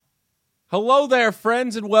Hello there,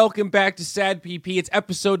 friends, and welcome back to Sad PP. It's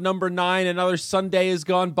episode number 9. Another Sunday has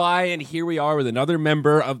gone by, and here we are with another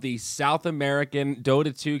member of the South American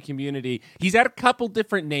Dota 2 community. He's had a couple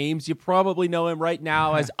different names. You probably know him right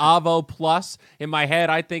now as Avo Plus. In my head,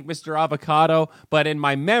 I think Mr. Avocado, but in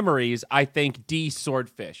my memories, I think D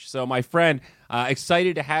Swordfish. So, my friend,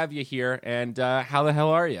 excited to have you here, and how the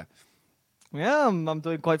hell are you? Yeah, I'm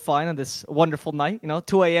doing quite fine on this wonderful night.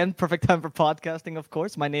 2 a.m., perfect time for podcasting, of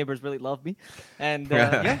course. My neighbors really love me. And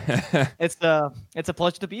it's a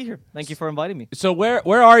pleasure to be here. Thank you for inviting me. So where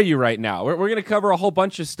are you right now? We're going to cover a whole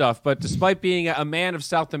bunch of stuff, but despite being a man of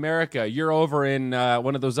South America, you're over in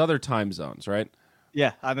one of those other time zones, right?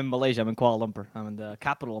 Yeah, I'm in Malaysia. I'm in Kuala Lumpur. I'm in the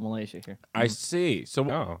capital of Malaysia here. I see.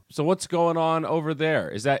 So what's going on over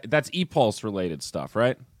there? That's ePulse related stuff,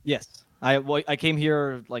 right? Yes. I came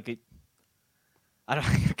here I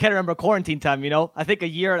can't remember quarantine time, I think a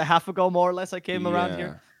year and a half ago, more or less, I came around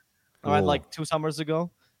here. Around like 2 summers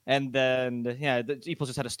ago. And then, the ePulse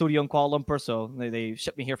just had a studio in Kuala Lumpur, so they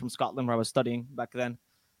shipped me here from Scotland where I was studying back then.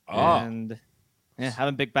 Oh. And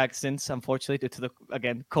haven't been back since, unfortunately, due to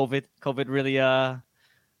COVID. COVID really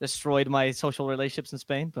destroyed my social relationships in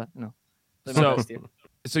Spain, but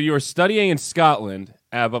So you were studying in Scotland,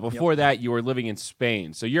 but before that you were living in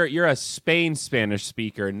Spain. So you're a Spain Spanish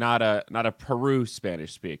speaker, not a Peru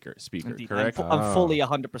Spanish speaker. Indeed. Correct? I'm fully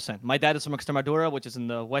 100%. My dad is from Extremadura, which is in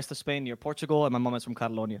the west of Spain near Portugal, and my mom is from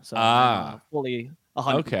Catalonia. So I'm fully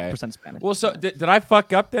 100% Spanish. Well, so did I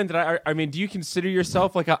fuck up then? I mean, do you consider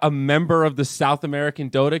yourself like a member of the South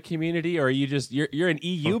American Dota community, or are you just you're an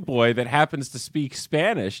EU boy that happens to speak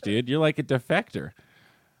Spanish, dude? You're like a defector.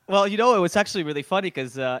 Well, it was actually really funny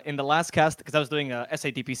because in the last cast, because I was doing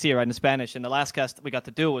SADPC right in Spanish, and the last cast we got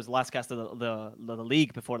to do was the last cast of the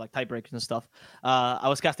league before like tiebreakers and stuff. I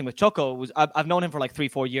was casting with Choco. I've known him for like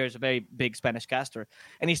 3-4 years, a very big Spanish caster,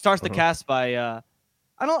 and he starts the cast by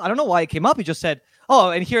I don't know why it came up. He just said, "Oh,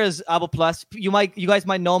 and here is Abo Plus. You guys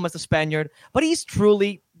might know him as the Spaniard, but he's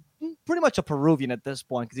truly pretty much a Peruvian at this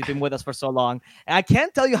point because he's been with us for so long." And I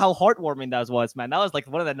can't tell you how heartwarming that was, man. That was like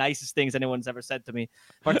one of the nicest things anyone's ever said to me,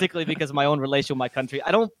 particularly because of my own relation with my country.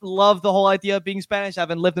 I don't love the whole idea of being Spanish. I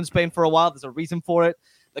haven't lived in Spain for a while. There's a reason for it.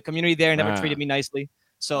 The community there never treated me nicely.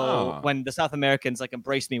 So when the South Americans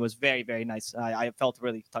embraced me, it was very, very nice. I felt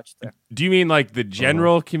really touched there. Do you mean like the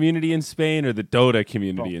general community in Spain or the Dota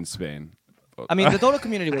community in Spain? I mean, the Dota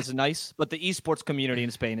community was nice, but the esports community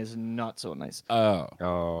in Spain is not so nice.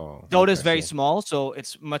 Dota is very small, so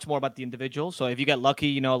it's much more about the individual. So if you get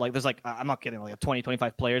lucky, there's I'm not kidding, 20,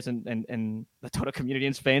 25 players in the Dota community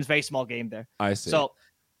in Spain. It's a very small game there. I see. So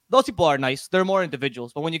those people are nice. They're more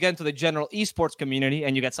individuals. But when you get into the general esports community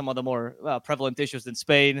and you get some of the more prevalent issues in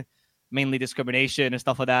Spain, mainly discrimination and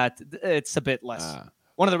stuff like that, it's a bit less.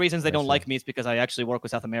 One of the reasons they don't like me is because I actually work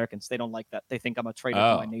with South Americans. They don't like that. They think I'm a traitor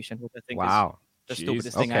to my nation, which I think is the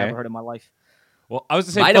stupidest thing I ever heard in my life. Well, I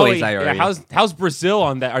was going to say, how's Brazil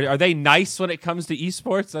on that? Are they nice when it comes to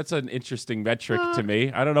esports? That's an interesting metric to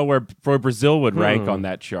me. I don't know where Brazil would rank on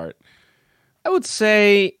that chart. I would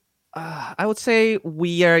say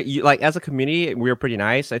we are as a community, we are pretty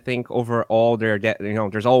nice. I think overall,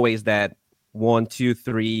 there's always that 1, 2,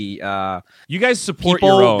 3. You guys support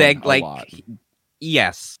your own a lot.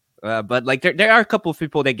 Yes, but there are a couple of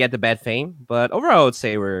people that get the bad fame, but overall I would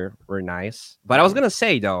say we're nice. But I was gonna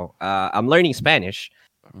say though, I'm learning Spanish,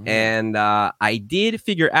 and I did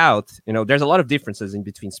figure out, there's a lot of differences in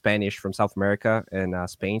between Spanish from South America and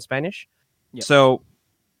Spain Spanish. Yep. So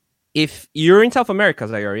if you're in South America,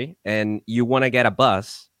 Sayori, and you want to get a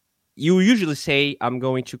bus, you usually say, "I'm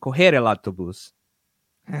going to coger el autobús."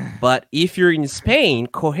 But if you're in Spain,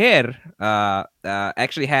 coger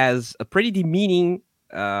actually has a pretty demeaning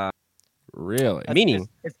meaning.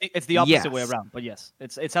 It's the opposite way around, but yes,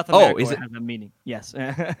 it's South America has a meaning. Yes.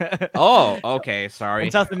 Okay, sorry.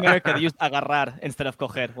 In South America, they use agarrar instead of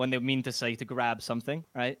coger when they mean to say to grab something,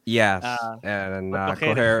 right? Yes, and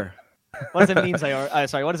coger. What does it mean,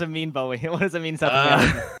 sorry, what does it mean, Bowie? What does it mean, South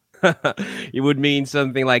America? It would mean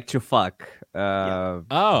something like to fuck.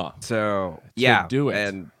 So yeah, do it.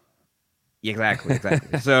 And exactly.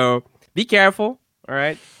 So be careful. All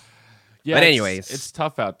right. Yeah, but anyways, it's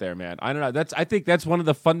tough out there, man. I don't know. I think that's one of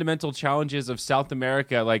the fundamental challenges of South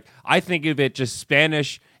America. Like, I think of it just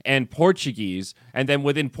Spanish and Portuguese, and then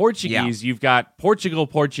within Portuguese, you've got Portugal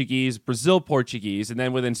Portuguese, Brazil Portuguese, and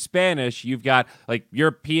then within Spanish, you've got like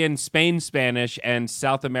European Spain Spanish and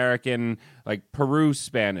South American like Peru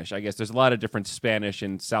Spanish. I guess there's a lot of different Spanish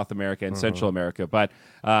in South America and Central America, but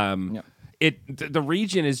the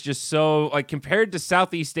region is just so like compared to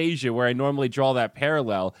Southeast Asia, where I normally draw that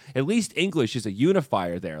parallel. At least English is a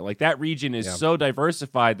unifier there. Like that region is so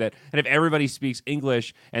diversified that, and if everybody speaks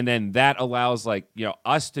English, and then that allows like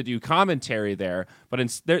us to do commentary there.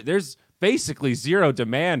 But there's basically zero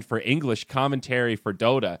demand for English commentary for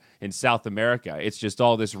Dota in South America. It's just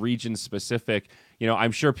all this region specific.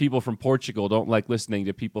 I'm sure people from Portugal don't like listening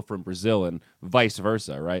to people from Brazil and vice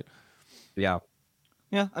versa, right? Yeah.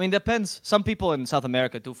 Yeah, I mean, depends. Some people in South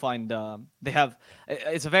America do find they have.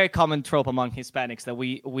 It's a very common trope among Hispanics that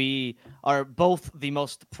we are both the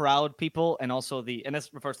most proud people and also and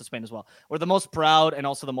this refers to Spain as well. We're the most proud and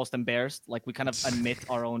also the most embarrassed. Like we kind of admit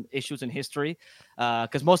our own issues in history,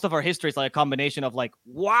 because most of our history is like a combination of like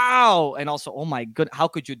wow and also oh my god, how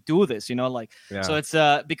could you do this? So it's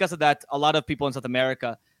because of that. A lot of people in South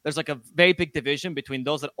America. There's like a very big division between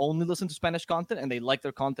those that only listen to Spanish content and they like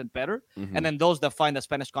their content better, and then those that find that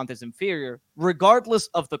Spanish content is inferior, regardless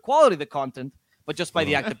of the quality of the content, but just by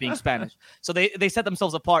the act of being Spanish. So they set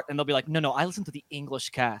themselves apart, and they'll be like, no, I listen to the English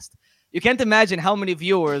cast. You can't imagine how many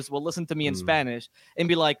viewers will listen to me in Spanish and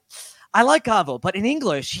be like, I like Avo, but in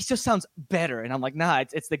English, he just sounds better. And I'm like, nah,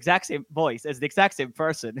 it's the exact same voice. It's the exact same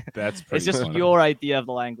person. That's pretty It's just funny. your idea of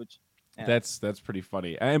the language. Yeah. That's pretty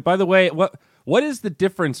funny. And by the way, what is the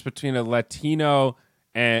difference between a Latino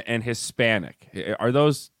and Hispanic? Are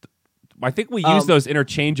those? I think we use those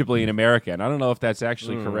interchangeably in America, and I don't know if that's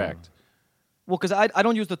actually correct. Well, because I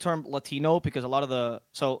don't use the term Latino because a lot of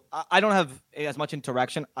I don't have as much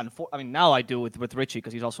interaction. I mean, now I do with Richie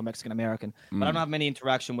because he's also Mexican American, but I don't have many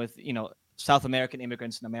interaction with South American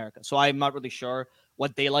immigrants in America. So I'm not really sure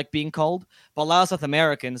what they like being called. But a lot of South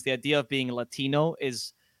Americans, the idea of being Latino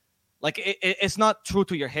is like it's not true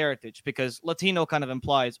to your heritage, because Latino kind of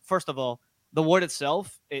implies, first of all, the word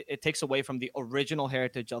itself, it takes away from the original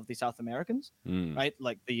heritage of the South Americans, right?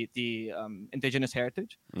 Like the indigenous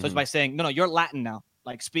heritage. So it's by saying, no, you're Latin now.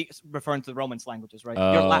 Like referring to the Romance languages, right?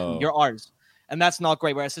 You're Latin, you're ours. And that's not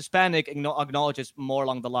great. Whereas Hispanic acknowledges more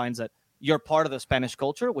along the lines that you're part of the Spanish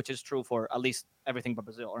culture, which is true for at least everything but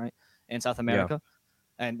Brazil, right? In South America.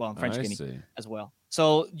 And in French Guinea as well.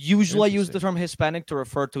 So usually I use the term Hispanic to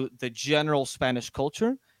refer to the general Spanish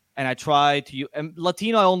culture. And I try to use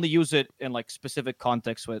Latino. I only use it in like specific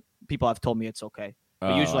contexts with people have told me it's okay.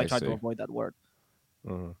 But usually I try to avoid that word.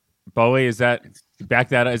 Bowie, is that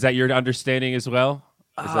your understanding as well?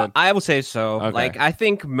 I would say so. Okay. Like I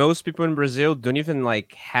think most people in Brazil don't even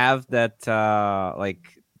like have that.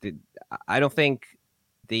 I don't think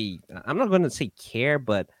I'm not going to say care,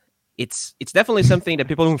 but it's definitely something that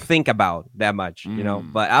people don't think about that much,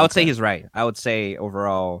 But I would say he's right. I would say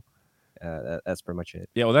overall. That's pretty much it.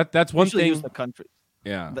 Yeah, well, that's one usually thing. Use the country.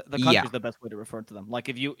 Yeah, the country is the best way to refer to them. Like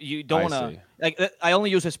if you don't want to, like I only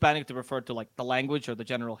use Hispanic to refer to like the language or the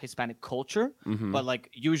general Hispanic culture. But like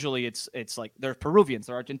usually it's like they're Peruvians,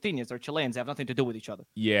 they're Argentinians, they're Chileans. They have nothing to do with each other.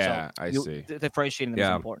 Yeah, so I see. Differentiating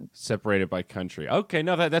them is important. Separated by country. Okay,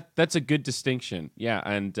 no, that's a good distinction. Yeah,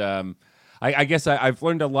 and I guess I've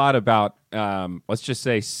learned a lot about let's just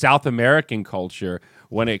say South American culture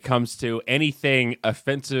when it comes to anything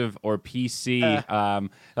offensive or PC.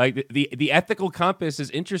 Like the ethical compass is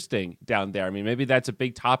interesting down there. I mean, maybe that's a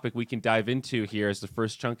big topic we can dive into here as the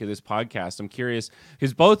first chunk of this podcast. I'm curious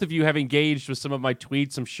because both of you have engaged with some of my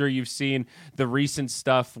tweets. I'm sure you've seen the recent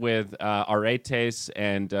stuff with Aretes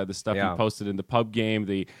and the stuff he posted in the pub game,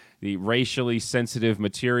 the racially sensitive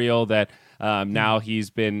material that now he's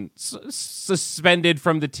been suspended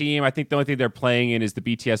from the team. I think the only thing they're playing in is the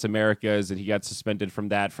BTS Americas, and he got suspended from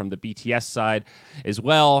the BTS side as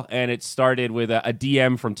well. And it started with a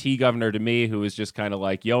DM from T Governor to me, who was just kind of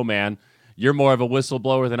like, yo, man, you're more of a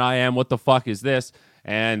whistleblower than I am. What the fuck is this?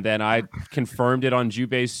 And then I confirmed it on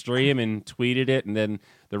Jubei's stream and tweeted it, and then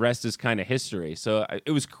the rest is kind of history. So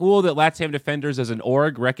it was cool that LATAM Defenders as an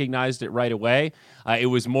org recognized it right away. It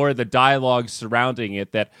was more the dialogue surrounding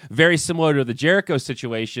it that, very similar to the Jericho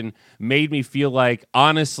situation, made me feel like,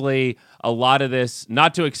 honestly, a lot of this,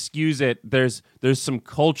 not to excuse it, there's some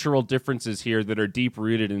cultural differences here that are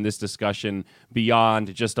deep-rooted in this discussion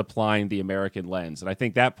beyond just applying the American lens. And I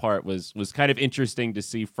think that part was kind of interesting to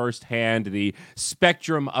see firsthand the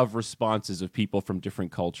spectrum of responses of people from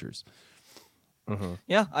different cultures.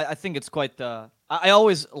 Yeah, I think it's quite. I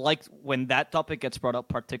always like when that topic gets brought up,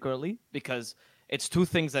 particularly because it's two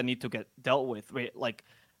things that need to get dealt with. Right? Like,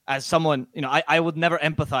 as someone, I would never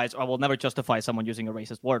empathize or I will never justify someone using a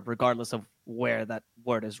racist word, regardless of where that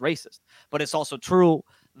word is racist. But it's also true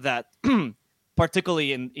that,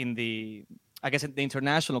 particularly in the, I guess, in the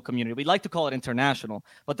international community, we like to call it international,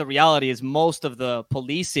 but the reality is most of the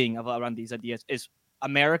policing around these ideas is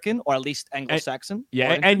American or at least Anglo-Saxon.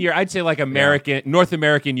 And I'd say like American, North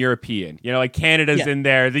American, European. Like Canada's in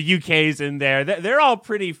there, the UK's in there. They're all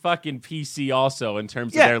pretty fucking PC also in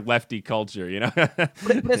terms of their lefty culture. but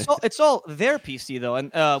it's all their PC though.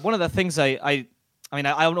 And one of the things I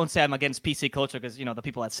don't say I'm against PC culture because the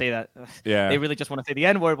people that say that they really just want to say the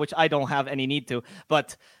N-word, which I don't have any need to.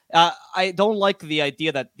 But I don't like the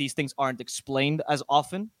idea that these things aren't explained as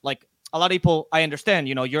often. Like a lot of people, I understand.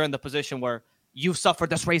 You're in the position where you've suffered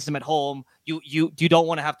this racism at home. You don't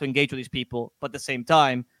want to have to engage with these people, but at the same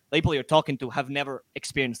time, the people you're talking to have never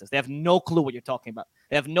experienced this. They have no clue what you're talking about.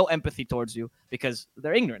 They have no empathy towards you because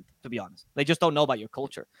they're ignorant, to be honest. They just don't know about your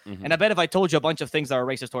culture. Mm-hmm. And I bet if I told you a bunch of things that are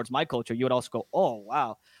racist towards my culture, you would also go, oh,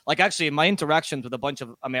 wow. Like actually in my interactions with a bunch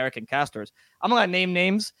of American casters, I'm not going to name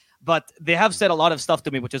names, but they have said a lot of stuff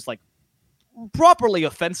to me, which is like properly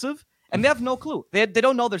offensive. And they have no clue. They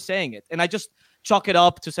don't know they're saying it. And I just chalk it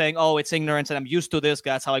up to saying, oh, it's ignorance and I'm used to this.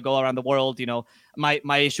 That's how I go around the world.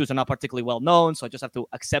 My issues are not particularly well known, so I just have to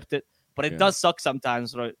accept it. But it does suck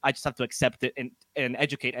sometimes where I just have to accept it and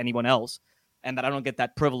educate anyone else. And that I don't get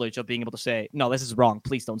that privilege of being able to say, no, this is wrong.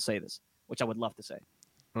 Please don't say this, which I would love to say.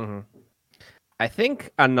 Mm-hmm. I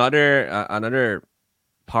think another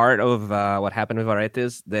part of what happened with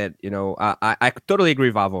Aretes that, I totally agree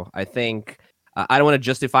with Vavo. I think I don't want to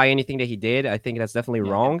justify anything that he did. I think that's definitely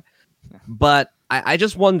wrong. Yeah. But I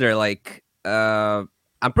just wonder, like, I'm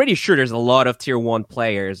pretty sure there's a lot of tier 1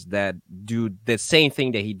 players that do the same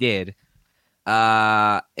thing that he did.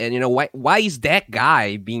 And why is that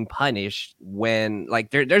guy being punished when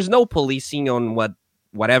like there's no policing on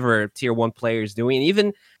whatever tier 1 player is doing?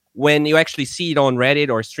 Even when you actually see it on Reddit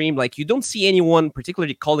or stream, like you don't see anyone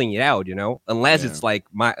particularly calling it out, unless it's like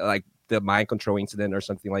the mind control incident or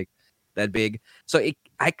something like that big. So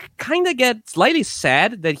I kind of get slightly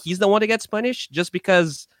sad that he's the one that gets punished, just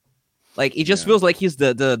because like it just feels like he's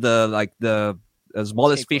the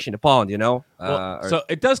smallest fish in the pond, So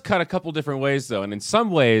it does cut a couple different ways though, and in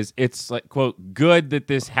some ways it's like, quote, good that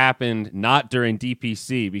this happened not during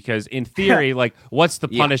DPC, because in theory like what's the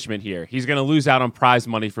punishment here? He's going to lose out on prize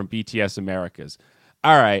money from BTS Americas.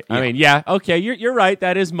 All right. I mean, okay, you're right.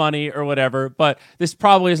 That is money or whatever, but this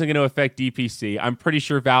probably isn't going to affect DPC. I'm pretty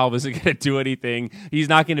sure Valve isn't going to do anything. He's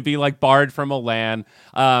not going to be like barred from a LAN.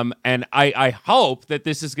 And I hope that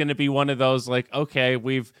this is going to be one of those like, okay,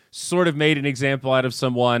 we've sort of made an example out of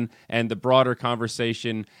someone, and the broader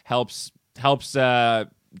conversation helps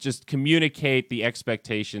just communicate the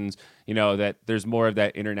expectations, that there's more of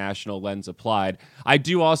that international lens applied. I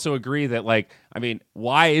do also agree that, like, I mean,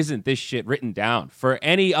 why isn't this shit written down? For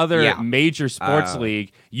any other major sports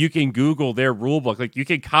league, you can Google their rule book. Like, you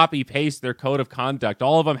can copy paste their code of conduct.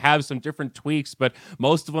 All of them have some different tweaks, but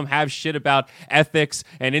most of them have shit about ethics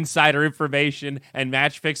and insider information and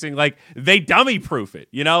match fixing. Like, they dummy proof it.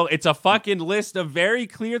 It's a fucking list of very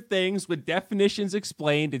clear things with definitions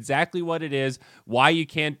explained, exactly what it is, why you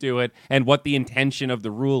can't do it, and what the intention of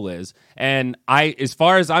the rule is. And as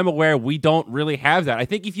far as I'm aware, we don't really have that. I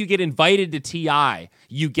think if you get invited to TI,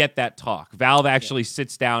 you get that talk. Valve actually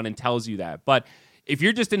sits down and tells you that. But if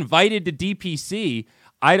you're just invited to DPC,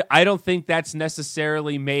 I don't think that's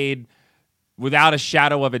necessarily made without a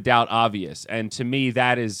shadow of a doubt obvious. And to me,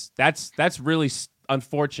 that's really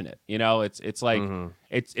unfortunate. It's like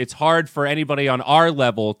it's hard for anybody on our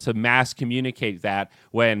level to mass communicate that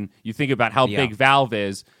when you think about how big Valve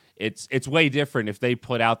is. It's way different if they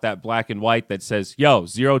put out that black and white that says, yo,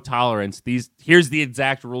 zero tolerance. Here's the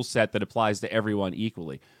exact rule set that applies to everyone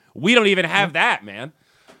equally. We don't even have that, man.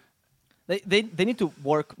 They need to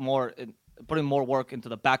work more, putting more work into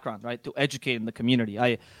the background, right, to educate in the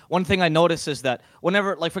community. One thing I notice is that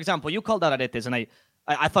whenever, like, for example, you called out Aretes, and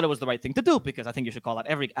I thought it was the right thing to do, because I think you should call out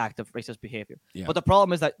every act of racist behavior. Yeah. But the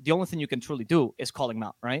problem is that the only thing you can truly do is calling him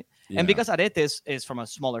out, right? Yeah. And because Aretes is from a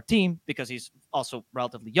smaller team, because he's also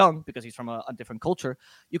relatively young, because he's from a different culture,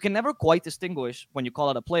 you can never quite distinguish when you call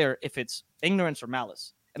out a player if it's ignorance or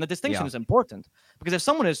malice. And the distinction is important, because if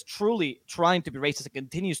someone is truly trying to be racist and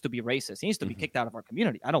continues to be racist, he needs to be kicked out of our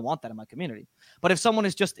community. I don't want that in my community. But if someone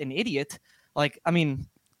is just an idiot, like, I mean,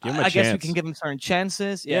 I guess we can give them certain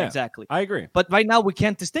chances. Yeah, exactly. I agree. But right now we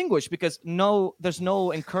can't distinguish, because there's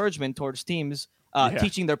no encouragement towards teams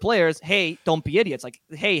teaching their players, hey, don't be idiots. Like,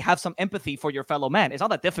 hey, have some empathy for your fellow man. It's not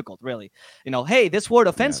that difficult, really. Hey, this word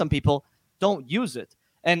offends some people. Don't use it.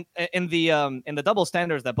 And in the double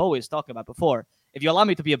standards that Bo is talking about before, if you allow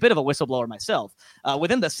me to be a bit of a whistleblower myself,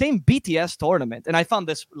 within the same BTS tournament, and I found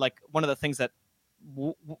this like one of the things that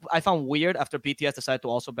I found weird after BTS decided to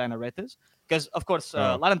also ban Aretes, because of course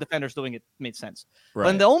Latin defenders doing it made sense. Right. But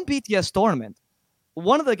in the own BTS tournament,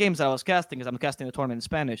 one of the games that I was casting, because I'm casting the tournament in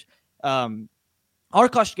Spanish,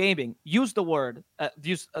 Arkosh Gaming used the word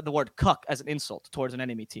cuck as an insult towards an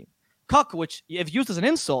enemy team. Cuck, which if used as an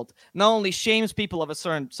insult, not only shames people of a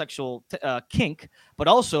certain sexual kink, but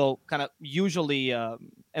also kind of usually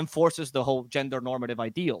enforces the whole gender normative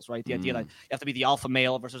ideals, right? The idea that you have to be the alpha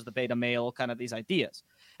male versus the beta male, kind of these ideas.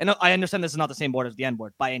 And I understand this is not the same word as the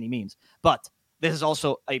N-word by any means, but this is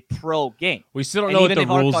also a pro game. We still don't know what the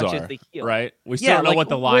rules are, right? We still don't know what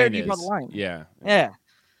the line is. Yeah.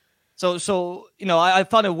 So I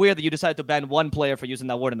found it weird that you decided to ban one player for using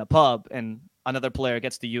that word in a pub, and another player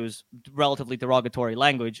gets to use relatively derogatory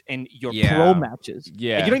language in your pro matches.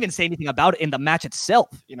 Yeah. And you don't even say anything about it in the match itself,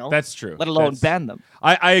 That's true. Let alone ban them.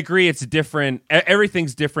 I agree. It's different.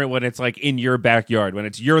 Everything's different when it's like in your backyard, when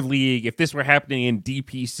it's your league. If this were happening in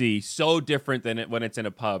DPC, so different than when it's in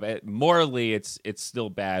a pub. Morally, it's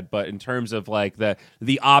still bad. But in terms of like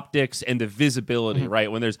the optics and the visibility,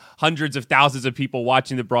 right? When there's hundreds of thousands of people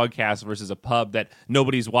watching the broadcast versus a pub that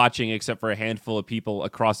nobody's watching except for a handful of people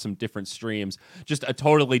across some different streams, just a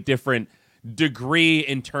totally different degree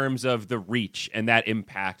in terms of the reach and that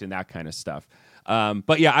impact and that kind of stuff.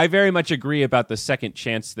 But yeah, I very much agree about the second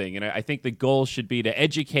chance thing. And I think the goal should be to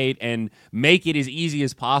educate and make it as easy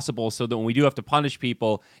as possible so that when we do have to punish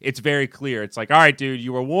people, it's very clear. It's like, all right, dude,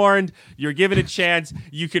 you were warned. You're given a chance.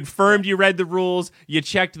 You confirmed you read the rules. You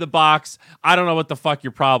checked the box. I don't know what the fuck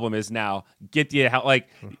your problem is now. Get the hell, like...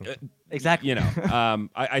 Exactly.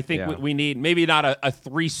 I think we need maybe not a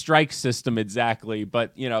 3-strike system exactly,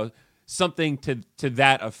 but, something to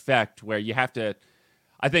that effect where you have to...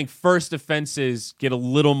 I think first offenses get a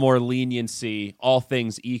little more leniency, all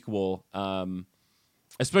things equal,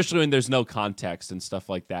 especially when there's no context and stuff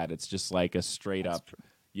like that. It's just like a straight up,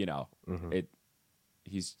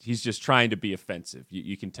 he's just trying to be offensive.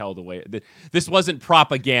 You can tell the way. This wasn't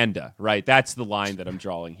propaganda, right? That's the line that I'm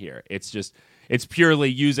drawing here. It's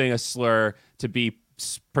purely using a slur to be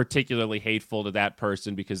particularly hateful to that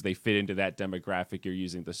person because they fit into that demographic you're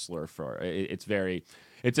using the slur for. It's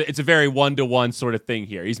a very one-to-one sort of thing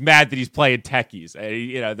here. He's mad that he's playing techies.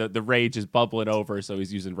 The rage is bubbling over, so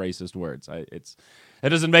he's using racist words. It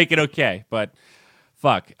doesn't make it okay, but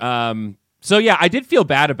fuck. So yeah, I did feel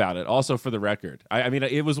bad about it. Also, for the record, I mean,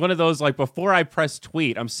 it was one of those like before I press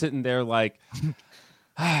tweet, I'm sitting there like.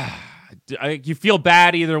 You feel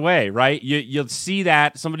bad either way, right? You'll see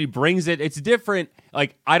that somebody brings it. It's different.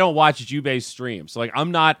 Like, I don't watch Jubei's stream. So, like,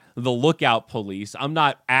 I'm not the lookout police. I'm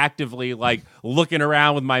not actively, like, looking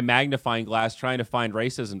around with my magnifying glass trying to find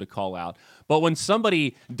racism to call out. But when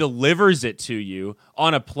somebody delivers it to you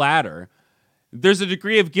on a platter, there's a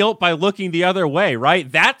degree of guilt by looking the other way, right?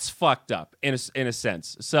 That's fucked up in a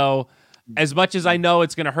sense. So... as much as I know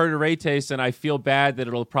it's going to hurt Aretes and I feel bad that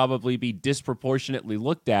it'll probably be disproportionately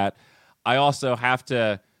looked at, I also have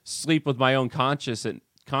to sleep with my own conscience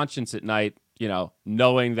at night,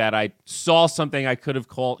 knowing that I saw something I could have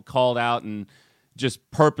called out and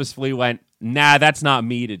just purposefully went, nah, that's not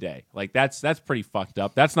me today. Like, that's pretty fucked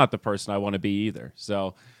up. That's not the person I want to be either.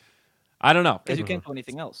 So... I don't know. Because you can't do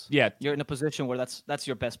anything else. Yeah. You're in a position where that's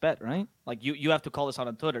your best bet, right? Like, you have to call this out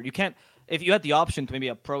on Twitter. You can't... If you had the option to maybe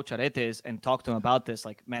approach Aretes and talk to him about this,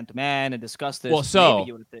 like, man-to-man and discuss this... Well, so,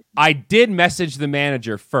 I did message the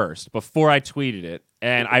manager first before I tweeted it,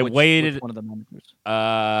 and I waited... Which one of the managers?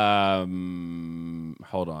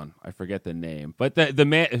 Hold on. I forget the name. But the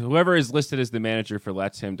man, whoever is listed as the manager for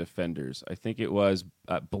Let's Him Defenders, I think it was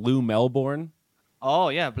Blue Melbourne. Oh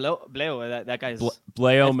yeah, Bleo. That guy's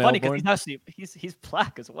Bleo Melbourne. Funny because he's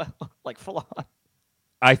black as well, like full on.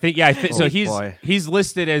 I think so. He's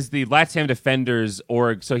listed as the LATAM Defenders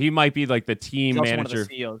org, so he might be like the team he's manager. One of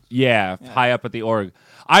the CEOs. Yeah, high up at the org.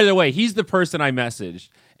 Either way, he's the person I messaged,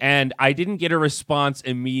 and I didn't get a response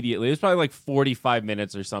immediately. It was probably like 45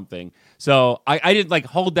 minutes or something. So I didn't like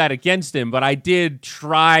hold that against him, but I did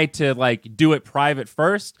try to like do it private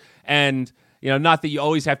first, and. Not that you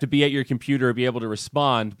always have to be at your computer or be able to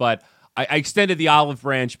respond, but I extended the olive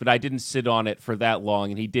branch, but I didn't sit on it for that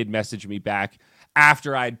long. And he did message me back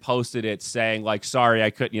after I'd posted it saying, like, sorry,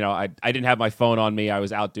 I couldn't, I didn't have my phone on me. I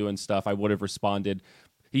was out doing stuff. I would have responded.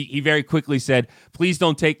 He very quickly said, please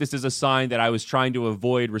don't take this as a sign that I was trying to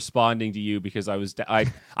avoid responding to you because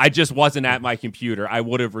I just wasn't at my computer. I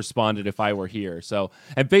would have responded if I were here. So,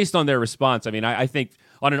 and based on their response, I mean, I think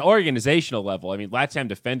on an organizational level, I mean, LATAM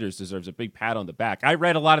Defenders deserves a big pat on the back. I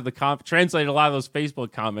read a lot of translated a lot of those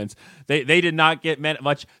Facebook comments. They did not get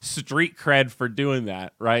much street cred for doing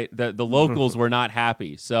that, right? The locals were not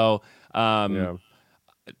happy. So, yeah.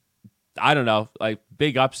 I don't know, like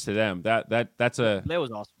big ups to them. That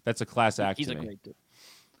was awesome. That's a class act. He's a great dude.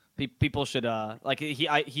 People should like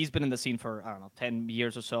he's been in the scene for I don't know 10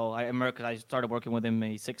 years or so. I remember 'cause I started working with him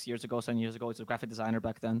maybe 6 years ago, 7 years ago. He's a graphic designer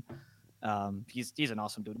back then. He's an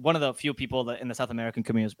awesome dude. One of the few people that in the South American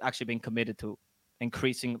community has actually been committed to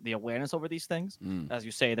increasing the awareness over these things. As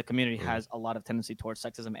you say, the community has a lot of tendency towards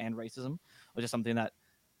sexism and racism, which is something that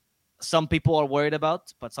some people are worried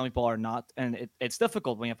about, but some people are not. And it's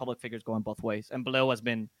difficult when you have public figures going both ways. And Bleu has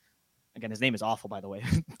been, again, his name is awful, by the way.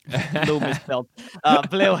 Bleu misspelled.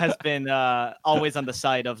 Bleu has been always on the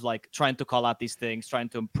side of like trying to call out these things, trying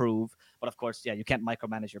to improve. But of course, yeah, you can't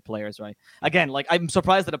micromanage your players, right? Again, like I'm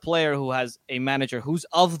surprised that a player who has a manager who's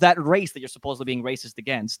of that race that you're supposedly being racist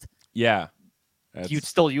against, Yeah. you'd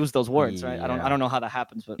still use those words, right? Yeah. I don't know how that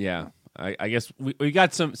happens, but Yeah. I guess we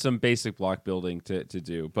got some basic block building to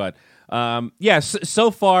do, but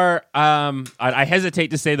so far I hesitate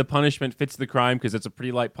to say the punishment fits the crime because it's a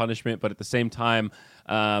pretty light punishment, but at the same time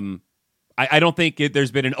I don't think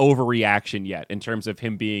there's been an overreaction yet in terms of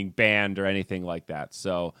him being banned or anything like that.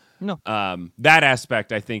 So No. That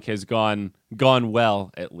aspect I think has gone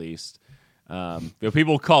well at least.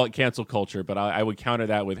 People call it cancel culture, but I would counter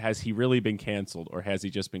that with, has he really been canceled or has he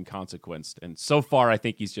just been consequenced? And so far, I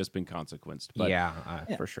think he's just been consequenced. But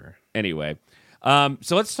for sure. anyway,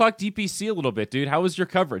 so let's talk DPC a little bit, dude. How was your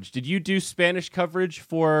coverage? Did you do Spanish coverage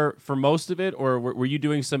for most of it, or were you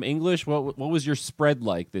doing some English? What was your spread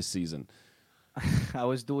like this season? I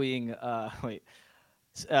was doing Did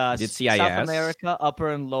CIS? South America, upper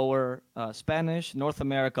and lower Spanish, North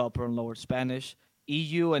America, upper and lower Spanish,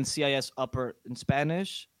 EU and CIS upper in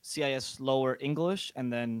Spanish, CIS lower English,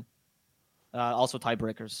 and then also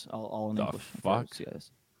tiebreakers all in The English. fuck? for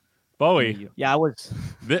CIS. Bowie, Yeah, I was.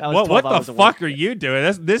 what 12 the hours a fuck week. are you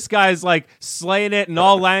doing? This guy's like slaying it in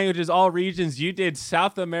all languages, all regions. You did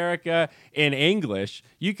South America in English.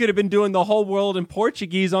 You could have been doing the whole world in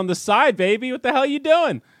Portuguese on the side, baby. What the hell are you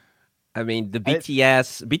doing? I mean, the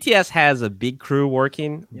BTS has a big crew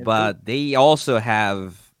working, but they also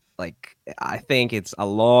have like I think it's a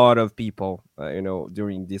lot of people,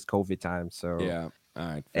 during this COVID time. So Yeah. All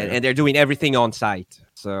right. and they're doing everything on site.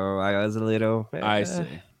 So I was a little. I see.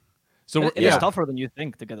 So It is tougher than you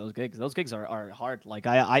think to get those gigs. Those gigs are hard. Like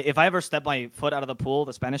I if I ever step my foot out of the pool,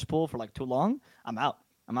 the Spanish pool, for like too long, I'm out.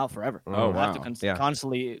 I'm out forever. Oh, I have wow. to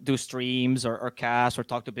constantly do streams or cast or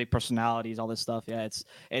talk to big personalities, all this stuff. Yeah,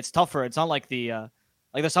 it's tougher. It's not like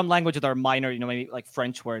like there's some languages that are minor, maybe like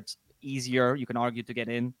French where it's easier. You can argue to get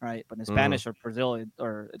in, right? But in Spanish or Brazilian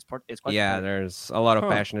it's quite hard. There's a lot of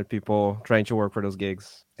passionate people trying to work for those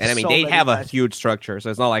gigs, and I mean So they many have a passionate- huge structure, so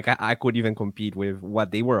it's not like I could even compete with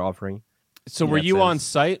what they were offering. So in were that you on sense.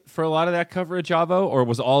 site for a lot of that coverage, Avo, or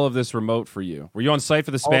was all of this remote for you? Were you on site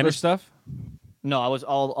for the Spanish this- stuff? No, I was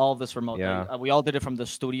all of this remote. Yeah. We all did it from the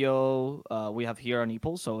studio we have here on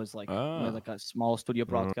Epols, so it's like like a small studio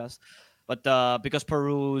broadcast. But because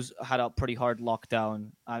Peru's had a pretty hard lockdown,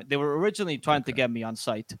 they were originally trying to get me on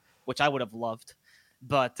site, which I would have loved,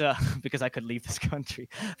 but because I could leave this country.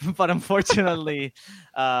 But unfortunately,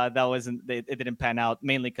 that wasn't. It didn't pan out,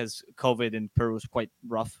 mainly because COVID in Peru is quite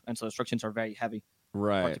rough, and so restrictions are very heavy,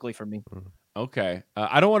 Right. particularly for me. Okay.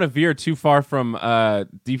 I don't want to veer too far from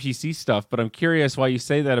DPC stuff, but I'm curious why you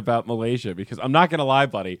say that about Malaysia, because I'm not going to lie,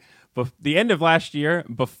 buddy. But the end of last year,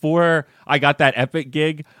 before I got that Epic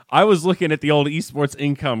gig, I was looking at the old esports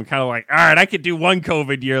income, kind of like, all right, I could do one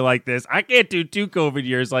COVID year like this. I can't do 2 COVID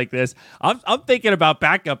years like this. I'm thinking about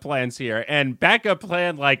backup plans here. And backup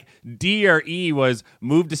plan like D or E was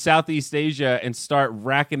move to Southeast Asia and start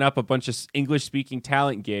racking up a bunch of English-speaking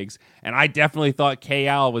talent gigs. And I definitely thought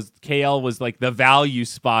KL was like the value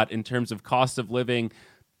spot in terms of cost of living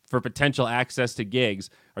for potential access to gigs.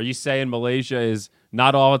 Are you saying Malaysia is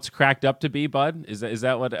not all it's cracked up to be, bud? Is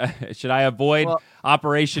that what? Should I avoid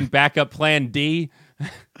Operation Backup Plan D?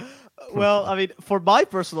 Well, I mean, for my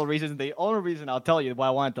personal reasons, the only reason I'll tell you why I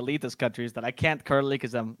wanted to leave this country is that I can't currently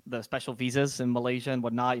because I'm the special visas in Malaysia and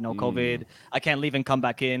whatnot, COVID. I can't leave and come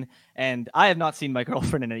back in. And I have not seen my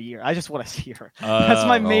girlfriend in a year. I just want to see her. That's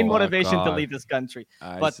my main my motivation to God. leave this country.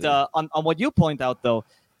 I see. On what you point out, though,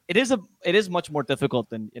 it is much more difficult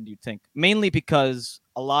than you think, mainly because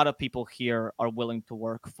a lot of people here are willing to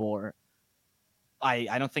work for.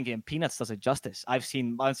 I don't think in Peanuts does it justice. I've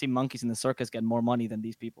seen monkeys in the circus get more money than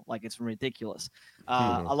these people. Like, it's ridiculous.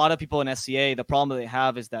 A lot of people in SCA, the problem that they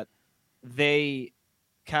have is that they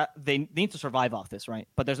need to survive off this, right?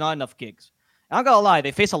 But there's not enough gigs. And I'm not gonna lie,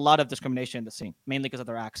 they face a lot of discrimination in the scene, mainly because of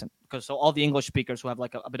their accent. Because so all the English speakers who have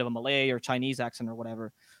like a bit of a Malay or Chinese accent or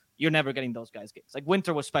whatever, you're never getting those guys gigs. Like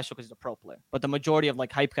Winter was special because he's a pro player, but the majority of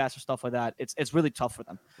like Hypecast or stuff like that, it's really tough for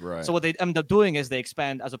them. Right. So what they end up doing is they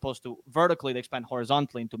expand, as opposed to vertically, they expand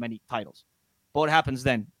horizontally into many titles. But what happens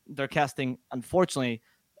then? Their casting, unfortunately,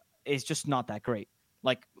 is just not that great.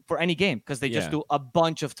 Like for any game, because they just do a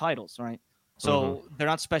bunch of titles, right? So they're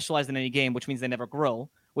not specialized in any game, which means they never grow,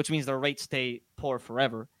 which means their rates stay poor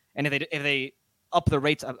forever. And if they up the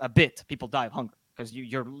rates a bit, people die of hunger. Because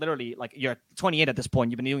you're literally like you're 28 at this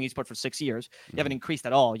point. You've been doing esports for 6 years. You haven't increased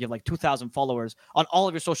at all. You have like 2,000 followers on all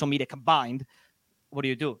of your social media combined. What do?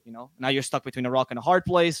 You know, now you're stuck between a rock and a hard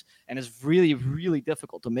place, and it's really, really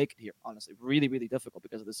difficult to make it here. Honestly, really, really difficult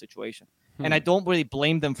because of the situation. And I don't really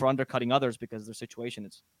blame them for undercutting others because their situation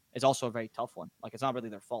is also a very tough one. Like it's not really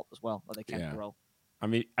their fault as well that they can't grow. I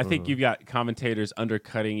mean, I think you've got commentators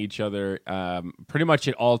undercutting each other pretty much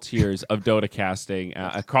at all tiers of Dota casting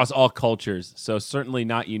across all cultures. So certainly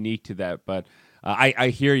not unique to that. But I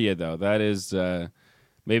hear you, though. That is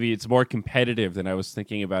maybe it's more competitive than I was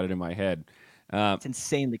thinking about it in my head. It's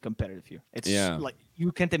insanely competitive here. It's like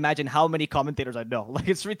you can't imagine how many commentators I know. Like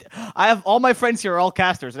I have all my friends here are all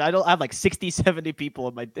casters, and I have like 60, 70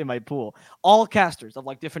 people in my pool, all casters of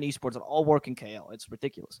like different esports and all work in KL. It's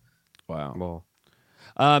ridiculous. Wow.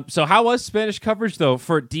 So how was Spanish coverage, though,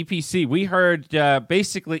 for DPC? We heard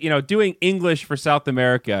basically, doing English for South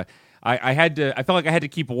America. I felt like I had to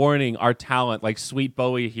keep warning our talent, like Sweet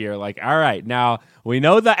Bowie here. Like, all right, now we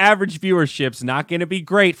know the average viewership's not going to be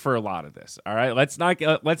great for a lot of this. All right, let's not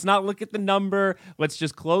look at the number. Let's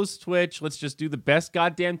just close Twitch. Let's just do the best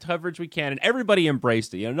goddamn coverage we can. And everybody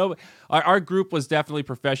embraced it. Our group was definitely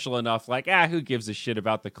professional enough. Like, who gives a shit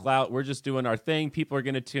about the clout? We're just doing our thing. People are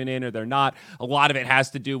going to tune in or they're not. A lot of it has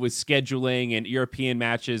to do with scheduling and European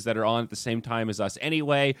matches that are on at the same time as us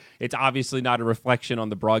anyway. It's obviously not a reflection on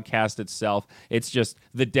the broadcast itself. It's just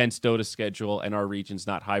the dense Dota schedule and our region's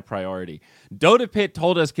not high priority. Dota Pit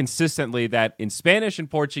told us consistently that in Spanish and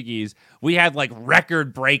Portuguese, we had like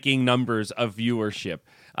record-breaking numbers of viewership.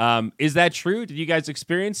 Is that true? Did you guys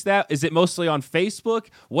experience that? Is it mostly on Facebook?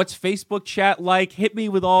 What's Facebook chat like? Hit me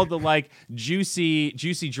with all the like juicy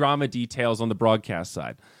drama details on the broadcast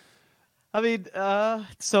side. I mean,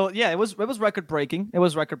 it was record breaking. It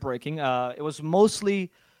was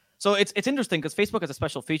mostly. So it's interesting because Facebook has a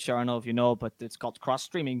special feature. I don't know if you know, but it's called cross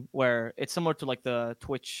streaming, where it's similar to like the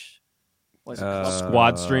Twitch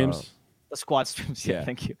squad streams. The squad streams, yeah.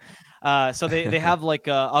 Thank you. So they have like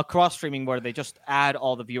a cross streaming where they just add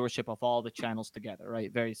all the viewership of all the channels together,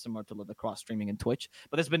 right? Very similar to the cross streaming in Twitch.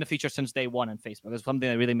 But this has been a feature since day one on Facebook. It's something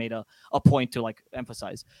that really made a point to like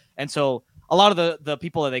emphasize. And so a lot of the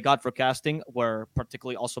people that they got for casting were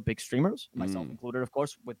particularly also big streamers, myself included, of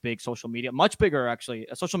course, with big social media, much bigger actually.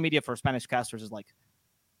 Social media for Spanish casters is like,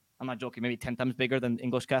 I'm not joking, maybe 10 times bigger than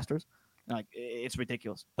English casters. Like it's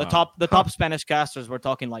ridiculous. The top Spanish casters were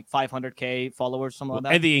talking like 500K followers, something like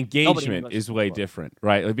that. And the engagement is way different,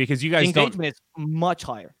 right? Like, because you guys engagement is much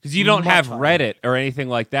higher. Because you don't have Reddit or anything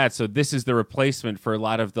like that, so this is the replacement for a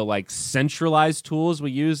lot of the like centralized tools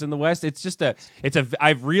we use in the West. It's just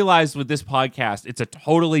I've realized with this podcast, it's a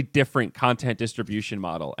totally different content distribution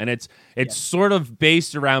model, and it's sort of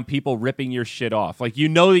based around people ripping your shit off. Like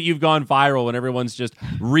that you've gone viral when everyone's just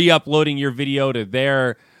re-uploading your video to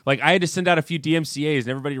their. Like, I had to send out a few DMCAs, and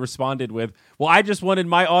everybody responded with, well, I just wanted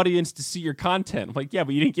my audience to see your content. I'm like, yeah,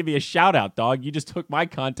 but you didn't give me a shout-out, dog. You just took my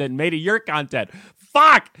content and made it your content.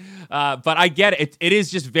 Fuck! But I get it. It is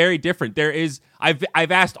just very different. I've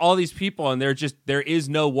asked all these people, and there is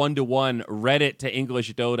no one-to-one Reddit to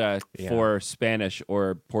English Dota for Spanish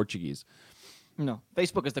or Portuguese. No,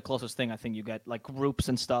 Facebook is the closest thing I think you get, like groups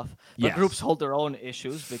and stuff. But groups hold their own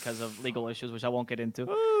issues because of legal issues, which I won't get into.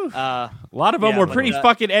 A lot of them were pretty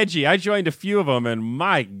fucking edgy. I joined a few of them, and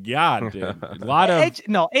my God, dude. A lot of...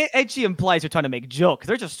 edgy implies you're trying to make jokes.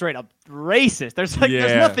 They're just straight up racist. There's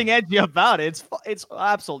nothing edgy about it. It's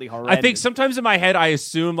absolutely horrendous. I think sometimes in my head, I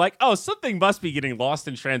assume, like, oh, something must be getting lost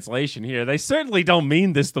in translation here. They certainly don't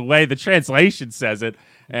mean this the way the translation says it.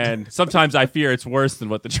 And sometimes I fear it's worse than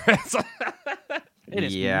what the translation... It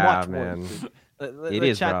is much man. worse.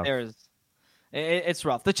 The chat rough. there is, it's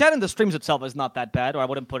rough. The chat in the streams itself is not that bad, or I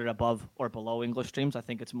wouldn't put it above or below English streams. I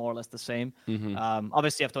think it's more or less the same.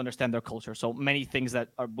 Obviously, you have to understand their culture. So many things that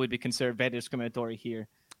would be considered very discriminatory here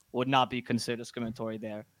would not be considered discriminatory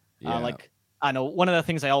there. Like, I know one of the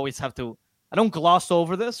things I always have to, I don't gloss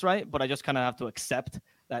over this, right? But I just kind of have to accept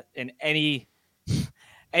that in any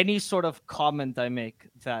sort of comment I make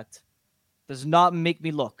that does not make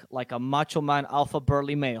me look like a macho man alpha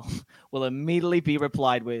burly male will immediately be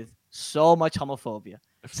replied with so much homophobia,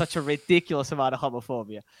 such a ridiculous amount of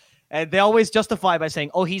homophobia. And they always justify by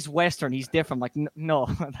saying, oh, he's Western, he's different. Like, no,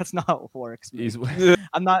 that's not how it works.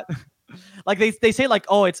 I'm not like they say like,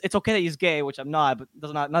 oh, it's okay that he's gay, which I'm not,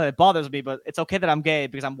 but not that it bothers me, but it's okay that I'm gay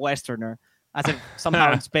because I'm Westerner. As if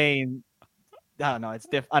somehow in Spain I don't know. It's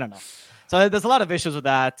I don't know. So there's a lot of issues with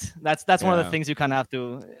that. That's one of Yeah. the things you kind of have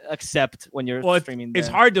to accept when you're Well, streaming. it's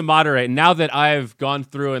there. hard to moderate. Now that I've gone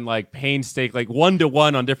through and like painstaking, like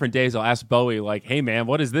 1-to-1 on different days, I'll ask Bowie, like, "Hey, man,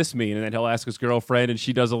 what does this mean?" And then he'll ask his girlfriend, and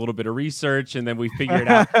she does a little bit of research, and then we figure it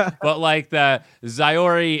out. But like the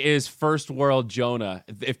Zyori is first world Jonah.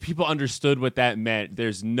 If people understood what that meant,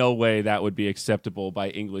 there's no way that would be acceptable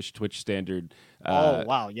by English Twitch standard. Oh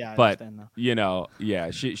wow, yeah, I But understand now. you know, yeah,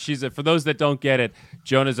 she's for those that don't get it,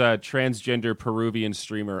 Jonah's a transgender Peruvian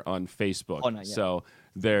streamer on Facebook. Oh, no, yeah. So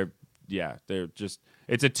they're just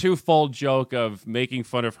it's a twofold joke of making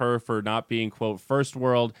fun of her for not being quote first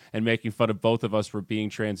world and making fun of both of us for being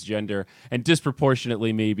transgender and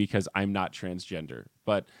disproportionately me because I'm not transgender.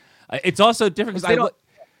 But it's also different because They don't-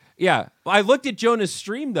 yeah, I looked at Jonah's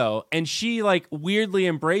stream though, and she like weirdly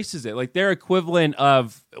embraces it. Like their equivalent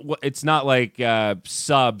of it's not like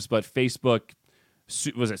subs, but Facebook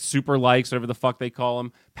was it super likes, whatever the fuck they call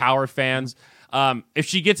them, power fans. If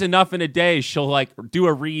she gets enough in a day, she'll like do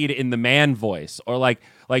a read in the man voice, or like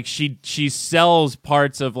she sells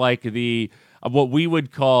parts of like of what we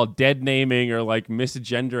would call dead naming or like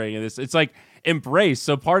misgendering, and it's like embrace.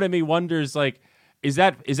 So part of me wonders like. Is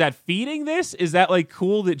that feeding this? Is that like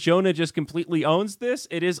cool that Jonah just completely owns this?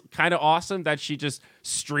 It is kind of awesome that she just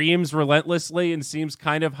streams relentlessly and seems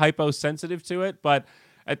kind of hyposensitive to it, but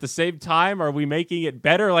at the same time, are we making it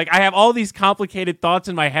better? Like I have all these complicated thoughts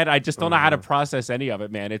in my head. I just don't know how to process any of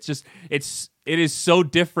it, man. It is so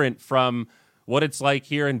different from what it's like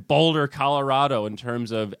here in Boulder, Colorado in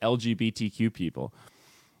terms of LGBTQ people.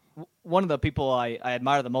 One of the people I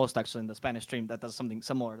admire the most actually in the Spanish stream that does something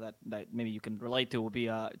similar that maybe you can relate to would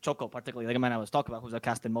be Choco, particularly like a man I was talking about who's a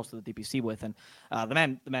cast in most of the DPC with, and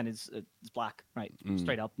the man is black, right,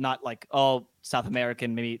 straight up, not like South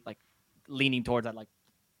American, maybe like leaning towards that like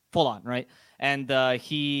full on, right, and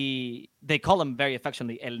they call him very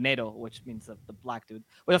affectionately El Negro, which means the black dude.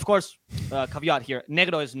 But of course, caveat here,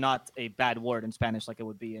 negro is not a bad word in Spanish like it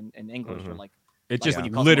would be in English or like. It Like just when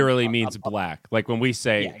you call literally someone means black. Like when we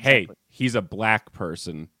say, Yeah, hey, exactly. he's a black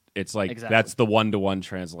person, it's like Exactly. that's the 1-to-1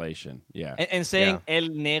 translation. Yeah. And saying El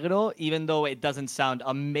Negro, even though it doesn't sound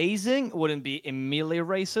amazing, wouldn't be immediately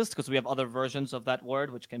racist because we have other versions of that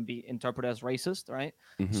word which can be interpreted as racist, right?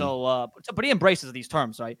 Mhm. So, but he embraces these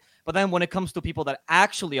terms, right? But then when it comes to people that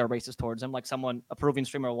actually are racist towards him, like someone, a Peruvian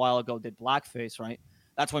streamer a while ago did blackface, right?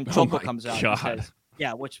 That's when Choco my comes out God. and says,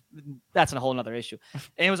 yeah, which that's a whole other issue.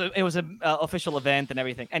 And it was an official event and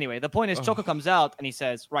everything. Anyway, the point is Choco comes out and he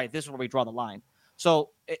says, right, this is where we draw the line. So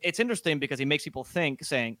it's interesting because he makes people think,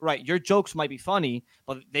 saying, right, your jokes might be funny,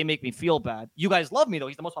 but they make me feel bad. You guys love me, though.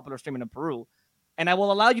 He's the most popular streamer in Peru. And I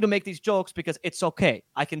will allow you to make these jokes because it's okay.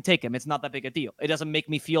 I can take them. It's not that big a deal. It doesn't make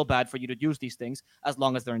me feel bad for you to use these things as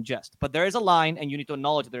long as they're in jest. But there is a line, and you need to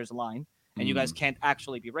acknowledge that there's a line, and you guys can't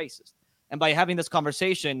actually be racist. And by having this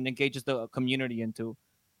conversation, engages the community into,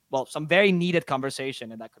 well, some very needed conversation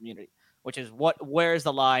in that community, which is where's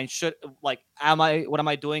the line? What am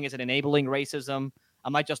I doing? Is it enabling racism?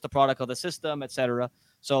 Am I just a product of the system, etc.?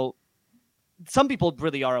 So some people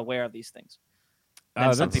really are aware of these things.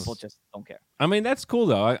 And some people just don't care. I mean, that's cool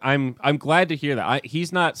though. I'm glad to hear that.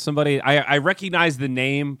 He's not somebody I recognize the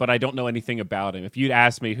name, but I don't know anything about him. If you'd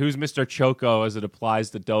asked me who's Mr. Choco as it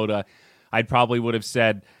applies to Dota, I'd probably would have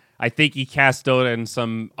said I think he cast Dota in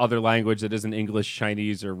some other language that isn't English,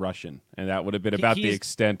 Chinese, or Russian, and that would have been about the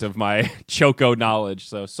extent of my Choco knowledge.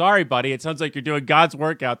 So sorry, buddy. It sounds like you're doing God's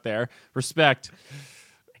work out there. Respect.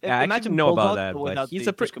 Yeah, I Imagine actually know about Bulldog that, but without he's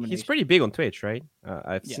the he's discrimination. pretty big on Twitch, right?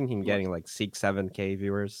 I've Yeah, seen him he getting like 6-7K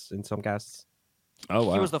viewers in some casts. Oh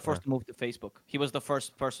wow. He was the first to move to Facebook. He was the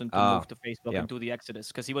first person to move to Facebook and do the exodus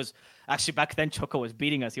because he was actually back then. Choco was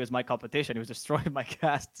beating us. He was my competition. He was destroying my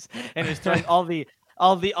casts and he was destroying all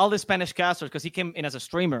the Spanish casters because he came in as a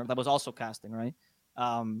streamer that was also casting, right?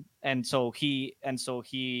 And so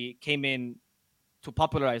he came in to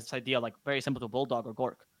popularize this idea, like very simple to Bulldog or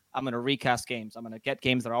Gork. I'm going to recast games. I'm going to get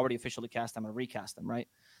games that are already officially cast. I'm going to recast them, right?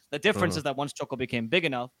 The difference is that once Choco became big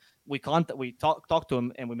enough, we talked to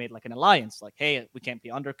him and we made like an alliance. Like, hey, we can't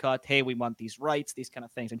be undercut. Hey, we want these rights, these kind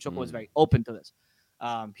of things. And Choco was very open to this.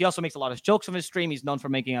 He also makes a lot of jokes on his stream. He's known for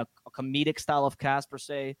making a comedic style of cast per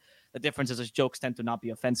se. The difference is his jokes tend to not be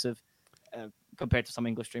offensive compared to some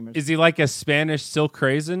English streamers. Is he like a Spanish Silk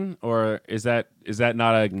Raisin, or is that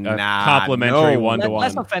not a Nah, complimentary no. one-to-one?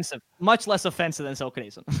 Less offensive, much less offensive than Silk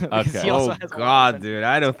Raisin. Okay. Oh God, dude,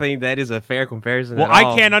 I don't think that is a fair comparison. Well, at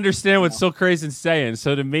all. I can't understand what Silk Raisin's saying,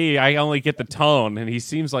 so to me, I only get the tone, and he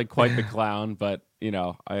seems like quite the clown. But you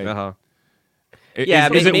know, Yeah,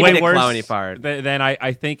 is it maybe way the worse clowny part. than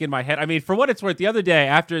I think in my head? I mean, for what it's worth, the other day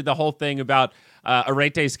after the whole thing about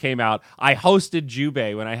Aretes came out, I hosted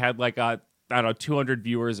Jubei when I had like I don't know, 200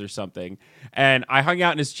 viewers or something. And I hung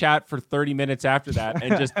out in his chat for 30 minutes after that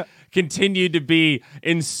and just continued to be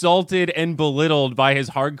insulted and belittled by his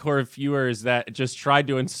hardcore viewers that just tried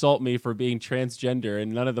to insult me for being transgender,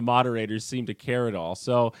 and none of the moderators seemed to care at all.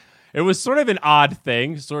 So it was sort of an odd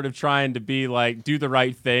thing, sort of trying to be like, do the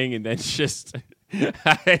right thing, and then just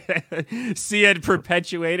see it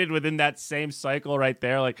perpetuated within that same cycle right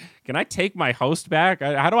there. Like, can I take my host back?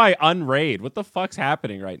 How do I unraid? What the fuck's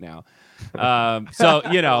happening right now? So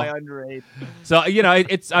it's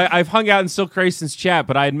I've hung out in Silk Grayson's chat,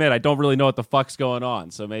 but I admit I don't really know what the fuck's going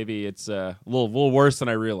on. So maybe it's a little worse than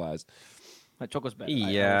I realized. Choco's better.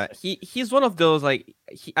 Yeah, he's one of those like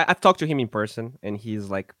I've talked to him in person, and he's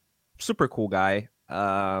like super cool guy.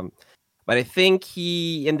 But I think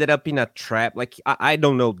he ended up in a trap. Like I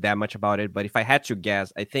don't know that much about it, but if I had to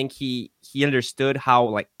guess, I think he understood how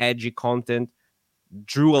like edgy content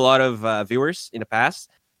drew a lot of viewers in the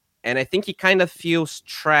past. And I think he kind of feels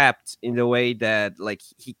trapped in the way that like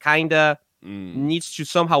he kind of needs to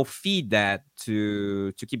somehow feed that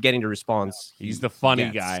to keep getting the response. He's the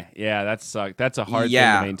funny guy. Yeah, that's a hard thing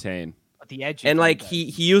to maintain. The edge, and like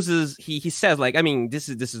he says like, I mean, this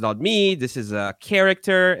is not me. This is a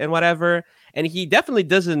character and whatever. And he definitely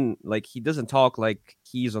doesn't talk like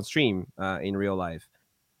he's on stream in real life.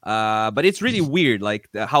 But it's really weird, like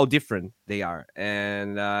how different they are,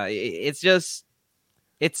 and it's just.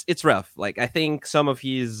 It's rough. Like I think some of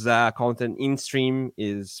his content in stream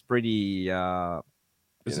is pretty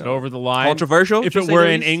is it over the line? Controversial. If it were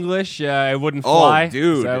in English, it wouldn't fly. Oh,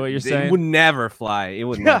 dude, is that what you're saying? It would never fly. It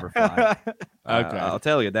would never fly. Okay, I'll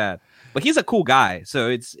tell you that. But he's a cool guy, so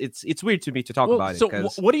it's weird to me to talk about it. So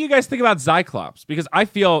what do you guys think about Cyclops? Because I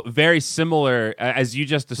feel very similar as you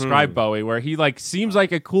just described, Bowie, where he like seems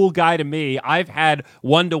like a cool guy to me. I've had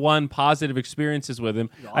one-to-one positive experiences with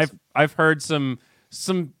him. Awesome. I've heard some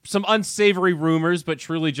unsavory rumors, but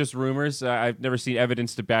truly just rumors. I've never seen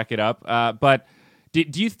evidence to back it up. But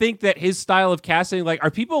do you think that his style of casting, like, are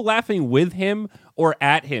people laughing with him or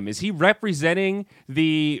at him? Is he representing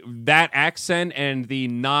that accent and the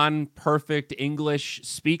non-perfect English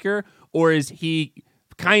speaker, or is he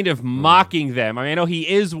kind of mocking them? I mean, I know he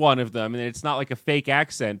is one of them, and it's not like a fake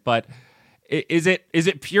accent, but is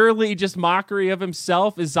it purely just mockery of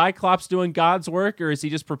himself? Is Cyclops doing God's work, or is he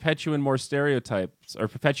just perpetuating more stereotypes?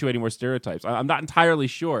 I'm not entirely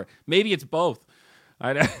sure. Maybe it's both.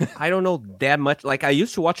 I don't know that much. Like I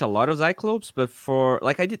used to watch a lot of Cyclops, but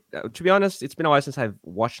to be honest, it's been a while since I've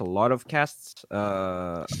watched a lot of casts.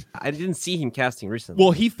 I didn't see him casting recently.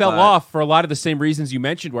 Well, he fell off for a lot of the same reasons you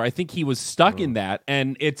mentioned, where I think he was stuck in that,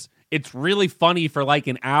 and it's really funny for like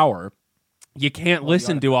an hour. You can't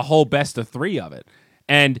listen to a whole best of 3 of it.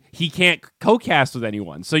 And he can't co-cast with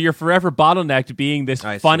anyone. So you're forever bottlenecked being this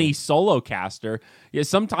funny solo caster. Yeah,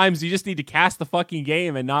 sometimes you just need to cast the fucking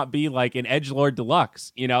game and not be like an edgelord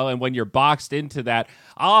deluxe, you know? And when you're boxed into that,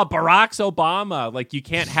 Barack Obama, like you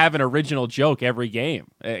can't have an original joke every game.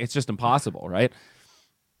 It's just impossible, right?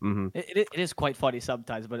 Mm-hmm. It is quite funny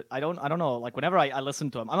sometimes, but I don't know. Like whenever I listen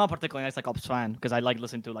to him, I'm not particularly nice like Ops fan because I like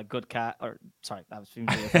listening to like good that was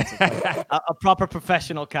really offensive. Like, a proper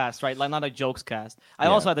professional cast, right? Like not a jokes cast. I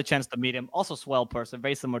also had the chance to meet him. Also swell person,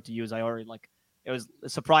 very similar to you. It was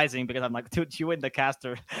surprising because I'm like, dude, you and the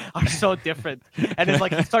caster are so different. And it's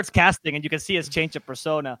like he starts casting and you can see his change of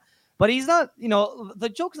persona. But he's not,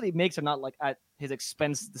 the jokes that he makes are not like at his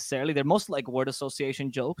expense necessarily. They're most like word association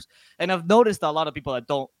jokes. And I've noticed that a lot of people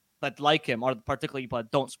that like him are particularly people that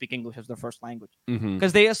don't speak English as their first language.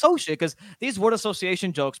 Because they associate, because these word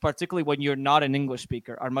association jokes, particularly when you're not an English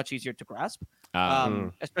speaker, are much easier to grasp.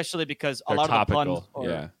 Especially because they're a lot topical. of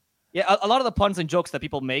the puns. A lot of the puns and jokes that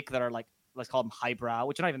people make that are like, let's call them highbrow,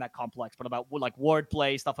 which are not even that complex, but about like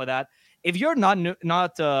wordplay, stuff like that. If you're not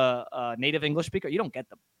a native English speaker, you don't get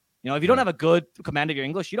them. If you don't have a good command of your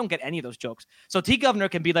English, you don't get any of those jokes. So T Governor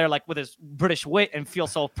can be there like with his British wit and feel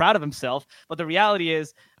so proud of himself. But the reality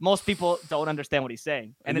is most people don't understand what he's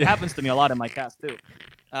saying. And it happens to me a lot in my cast too.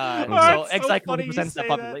 So X-Cycle represents that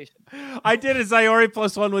population. I did a Zayori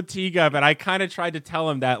 +1 with T-Gov, and I kind of tried to tell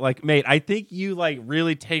him that, like, mate, I think you like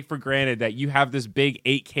really take for granted that you have this big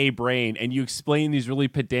 8K brain and you explain these really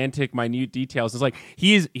pedantic, minute details. It's like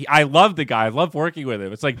I love the guy. I love working with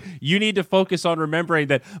him. It's like you need to focus on remembering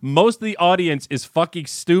that most of the audience is fucking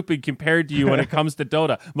stupid compared to you when it comes to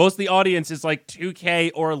Dota. Most of the audience is like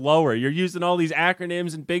 2K or lower. You're using all these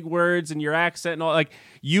acronyms and big words and your accent and all. Like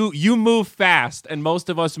you move fast, and most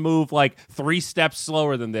of us move like 3 steps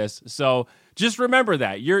slower than this. So just remember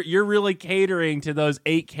that you're really catering to those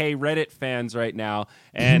 8K Reddit fans right now,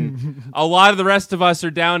 and a lot of the rest of us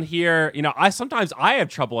are down here. I sometimes have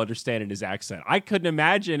trouble understanding his accent. I couldn't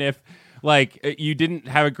imagine if like you didn't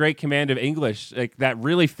have a great command of English. Like that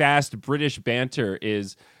really fast British banter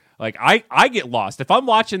is like I get lost if I'm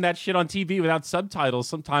watching that shit on TV without subtitles.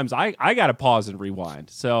 Sometimes I gotta pause and rewind.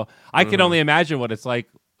 So I can only imagine what it's like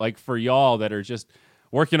for y'all that are just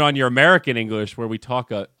working on your American English, where we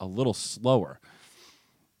talk a little slower.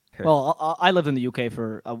 Well, I lived in the UK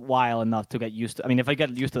for a while enough to get used to. I mean, if I get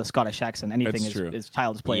used to the Scottish accent, anything is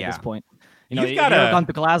child's play at this point. You've gone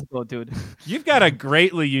to Glasgow, dude. You've got a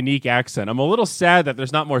greatly unique accent. I'm a little sad that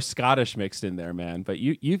there's not more Scottish mixed in there, man. But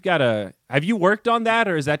you've got a. Have you worked on that,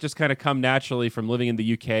 or has that just kind of come naturally from living in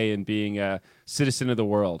the UK and being a citizen of the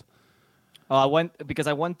world? I went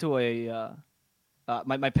to a.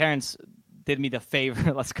 My parents did me the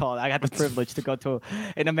favor, let's call it. I had the privilege to go to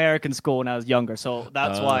an American school when I was younger, so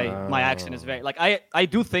that's why my accent is very like I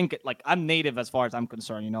do think I'm native as far as I'm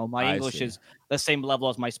concerned. My English is the same level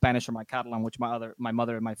as my Spanish or my Catalan, which my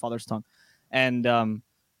mother and my father's tongue. And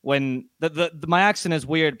when my accent is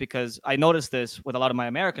weird because I noticed this with a lot of my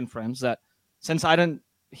American friends that since I didn't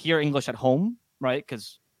hear English at home, right?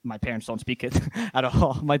 Because my parents don't speak it at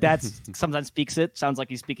all. My dad sometimes speaks it. Sounds like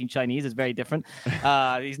he's speaking Chinese. It's very different.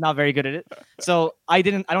 He's not very good at it. So I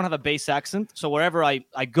don't have a base accent. So wherever I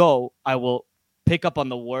go, I will pick up on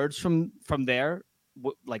the words from there,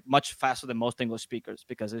 like much faster than most English speakers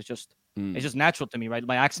because it's just natural to me, right?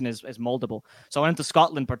 My accent is moldable. So I went to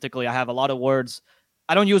Scotland particularly. I have a lot of words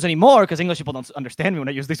I don't use anymore because English people don't understand me when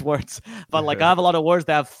I use these words. But I have a lot of words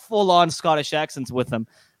that have full-on Scottish accents with them.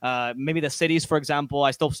 Maybe the cities, for example,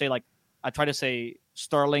 I still say I try to say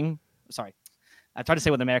Sterling. Sorry, I try to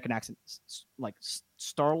say with an American accent, like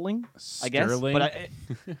Sterling, I guess. Sterling?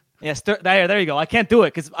 But there you go. I can't do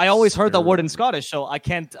it because I always heard that word in Scottish, so I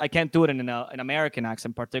can't do it in an American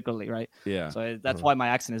accent particularly, right? Yeah. So that's why my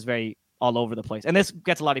accent is very all over the place, and this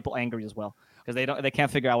gets a lot of people angry as well. Because they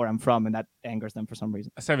can't figure out where I'm from, and that angers them for some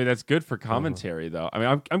reason. Sammy, that's good for commentary, though. I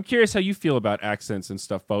mean, I'm curious how you feel about accents and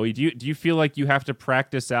stuff, Bowie. Do you feel like you have to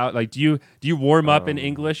practice out? Like, do you warm up in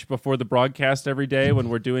English before the broadcast every day when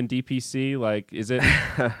we're doing DPC? Like, is it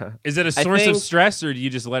a source of stress, or do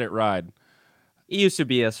you just let it ride? It used to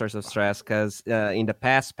be a source of stress because in the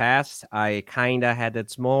past, I kind of had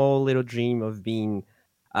that small little dream of being.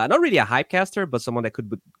 Not really a hypecaster, but someone that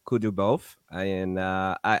could do both. And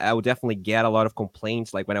I would definitely get a lot of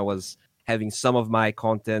complaints, like when I was having some of my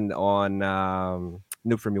content on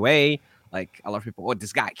Noob from UA. Like a lot of people, oh,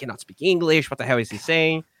 this guy cannot speak English. What the hell is he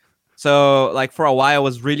saying? So like for a while, I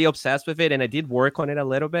was really obsessed with it, and I did work on it a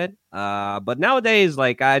little bit. But nowadays,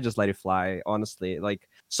 like I just let it fly. Honestly, like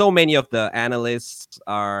so many of the analysts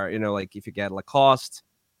are, like if you get Lacoste.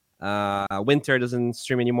 Winter doesn't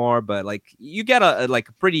stream anymore, but like you get a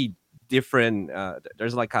pretty different.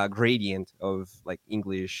 There's like a gradient of like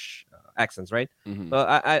English accents, right? Mm-hmm. So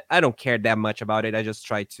I don't care that much about it. I just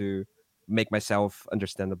try to make myself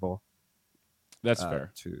understandable. That's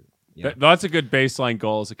fair. Yeah. That's a good baseline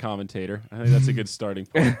goal as a commentator. I think that's a good starting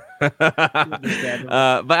point. But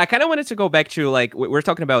I kind of wanted to go back to like we're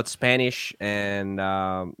talking about Spanish and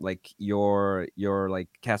like your like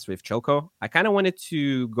cast with Choco. I kind of wanted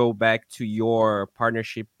to go back to your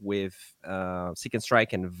partnership with Seek and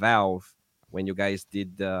Strike and Valve when you guys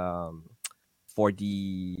did for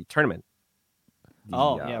the tournament.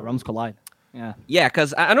 Realms Collide. Yeah,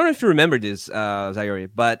 because I don't know if you remember this, Zayori,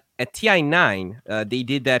 but at TI9, they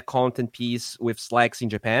did that content piece with Slacks in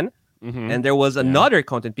Japan, and there was another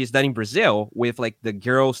content piece done in Brazil with like the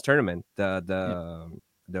girls' tournament, the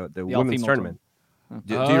women's tournament.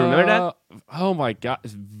 Do you remember that? Oh my god,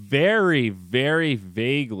 very, very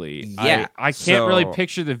vaguely. Yeah, I can't really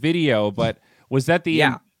picture the video, but was that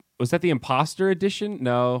the imposter edition?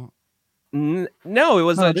 No. No, it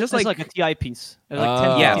was just like a TI piece. It was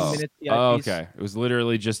like 10-15 minute TI piece. Okay. It was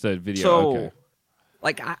literally just a video. So, okay.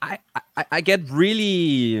 Like, I get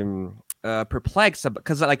really perplexed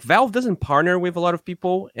because like Valve doesn't partner with a lot of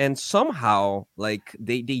people, and somehow like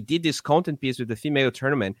they did this content piece with the female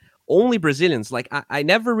tournament. Only Brazilians. Like I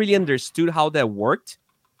never really understood how that worked,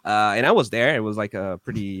 and I was there. It was like a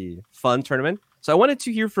pretty fun tournament. So I wanted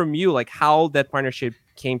to hear from you, like how that partnership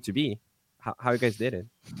came to be, how you guys did it.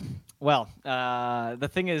 Well, the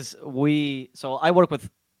thing is, I work with.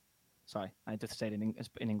 Sorry, I just said it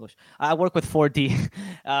in English. I work with 4D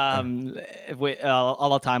all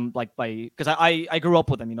the time, like because I grew up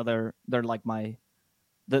with them. They're like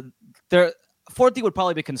they're 4D would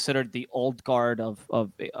probably be considered the old guard of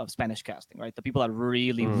Spanish casting, right? The people that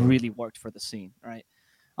really worked for the scene, right?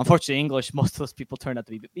 unfortunately, English, most of those people turned out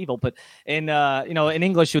to be evil. But in in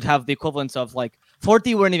English, you'd have the equivalents of like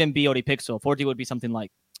 40 wouldn't even be OD Pixel. 40 would be something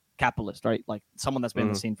like capitalist, right? Like someone that's been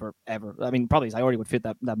in the scene forever. I mean, probably Zyori would fit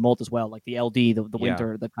that mold as well. Like the LD, the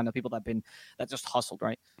Winter, the kind of people that just hustled,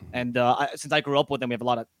 right? And since I grew up with them, we have a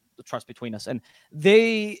lot of trust between us. And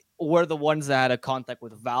they were the ones that had a contact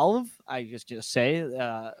with Valve. I just say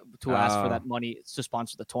to ask for that money to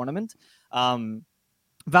sponsor the tournament.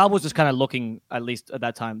 Valve was just kind of looking, at least at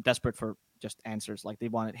that time, desperate for just answers. Like they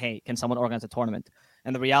wanted, hey, can someone organize a tournament?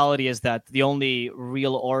 And the reality is that the only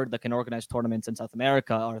real org that can organize tournaments in South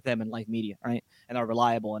America are them and Live Media, right? And are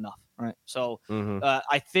reliable enough, right? So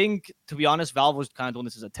I think, to be honest, Valve was kind of doing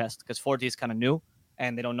this as a test because 4D is kind of new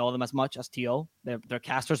and they don't know them as much as TO. They're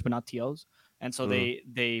casters, but not TOs. And so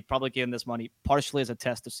they probably gave them this money partially as a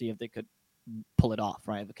test to see if they could pull it off,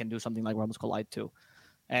 right? They can do something like Realms Collide 2.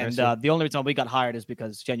 And the only reason we got hired is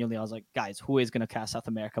because genuinely I was like, guys, who is going to cast South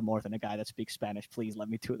America more than a guy that speaks Spanish? Please let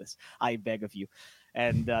me do this. I beg of you.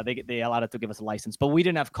 And they allowed it to give us a license. But we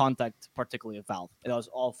didn't have contact particularly with Valve. It was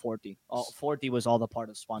all 4D. 4D was all the part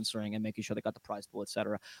of sponsoring and making sure they got the prize pool,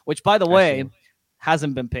 etc. Which, by the way,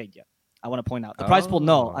 hasn't been paid yet. I want to point out. The prize pool,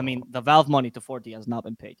 no. I mean, the Valve money to 4D has not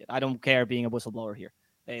been paid yet. I don't care being a whistleblower here.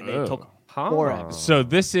 They took 4X. So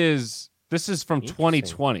this is from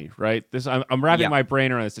 2020, right? I'm wrapping my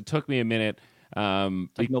brain around this. It took me a minute.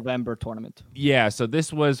 Like November tournament. Yeah, so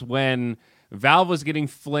this was when Valve was getting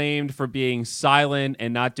flamed for being silent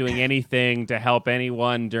and not doing anything to help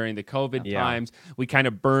anyone during the COVID times. We kind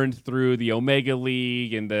of burned through the Omega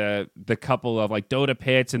League and the couple of like Dota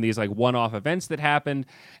pits and these like one-off events that happened.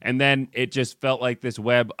 And then it just felt like this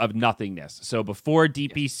web of nothingness. So before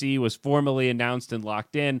DPC was formally announced and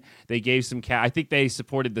locked in, they gave some I think they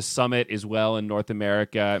supported the summit as well in North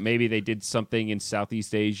America. Maybe they did something in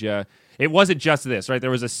Southeast Asia. It wasn't just this, right?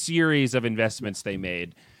 There was a series of investments they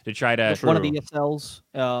made to try to... One of the ESLs,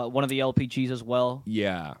 one of the LPGs as well.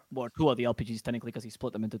 Yeah. Well, two of the LPGs, technically, because he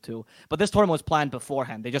split them into two. But this tournament was planned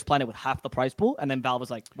beforehand. They just planned it with half the prize pool, and then Valve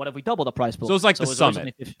was like, what if we double the prize pool? So it was like the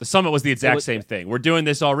Summit. The Summit was the exact same thing. We're doing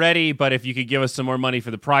this already, but if you could give us some more money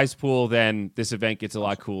for the prize pool, then this event gets a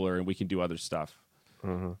lot cooler, and we can do other stuff.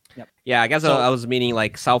 Yep. Yeah, I guess I was meaning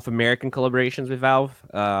like South American collaborations with Valve.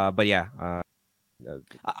 But yeah...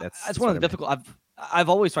 That's one of the difficult. I've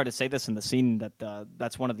always tried to say this in the scene that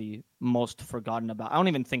that's one of the most forgotten about. I don't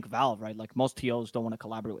even think Valve, right? Like most TOs don't want to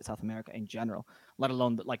collaborate with South America in general, let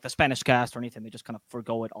alone like the Spanish cast or anything. They just kind of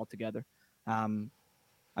forgo it altogether. I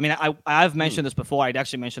mean, I've mentioned this before. I'd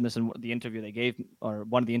actually mentioned this in the interview they gave, or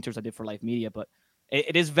one of the interviews I did for Live Media. But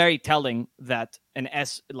it is very telling that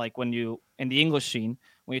like when you in the English scene,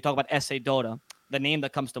 when you talk about SA Dota, the name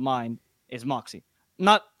that comes to mind is Moxie.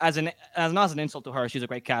 Not as an insult to her. She's a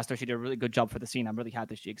great caster. She did a really good job for the scene. I'm really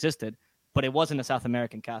happy she existed. But it wasn't a South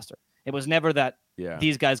American caster. It was never that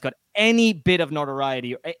these guys got any bit of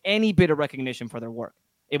notoriety or any bit of recognition for their work.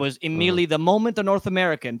 It was immediately the moment a North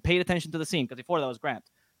American paid attention to the scene, because before that was Grant.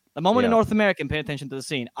 The moment a North American paid attention to the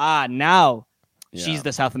scene, now she's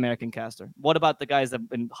the South American caster. What about the guys that have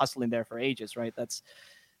been hustling there for ages, right?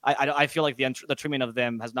 I feel like the treatment of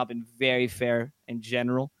them has not been very fair in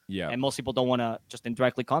general. Yeah. And most people don't want to just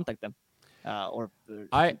indirectly contact them or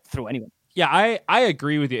through anyone. Yeah, I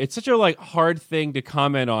agree with you. It's such a hard thing to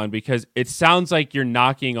comment on because it sounds like you're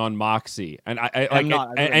knocking on Moxie, and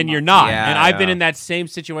you're not. Yeah, and I've been in that same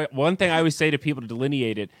situation. One thing I always say to people to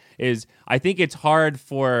delineate it is I think it's hard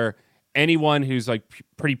for anyone who's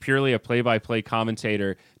pretty purely a play-by-play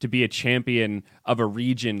commentator to be a champion of a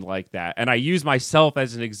region like that. And I use myself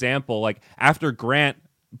as an example. Like after Grant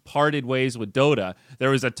parted ways with Dota, there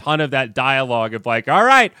was a ton of that dialogue of all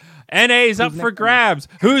right, NA's up for grabs.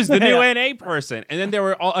 Who's the new NA person? And then there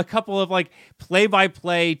were a couple of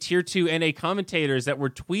play-by-play tier 2 NA commentators that were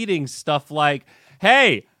tweeting stuff like,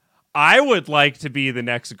 hey, I would like to be the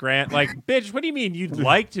next Grant. Bitch, what do you mean you'd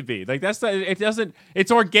like to be? That's not, it doesn't,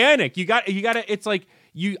 it's organic. You got to, it's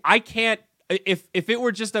I can't, if it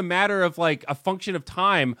were just a matter of a function of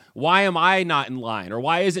time, why am I not in line? Or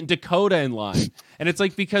why isn't Dakota in line? And it's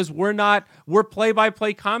because we're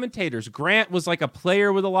play-by-play commentators. Grant was a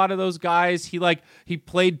player with a lot of those guys. He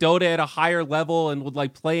played Dota at a higher level and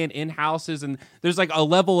would play in in-houses. And there's a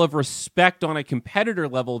level of respect on a competitor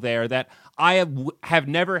level there that I have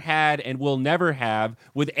never had and will never have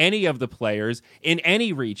with any of the players in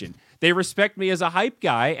any region. They respect me as a hype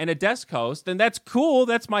guy and a desk host, and that's cool.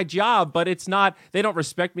 That's my job, but it's not, they don't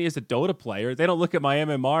respect me as a Dota player. They don't look at my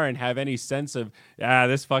MMR and have any sense of,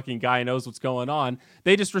 this fucking guy knows what's going on.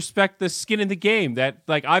 They just respect the skin in the game that,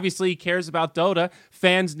 like, obviously he cares about Dota.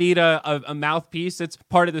 Fans need a mouthpiece. It's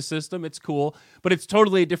part of the system. It's cool, but it's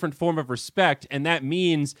totally a different form of respect, and that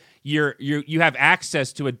means you have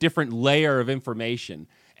access to a different layer of information,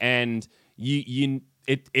 and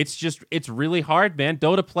it's really hard, man.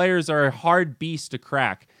 Dota players are a hard beast to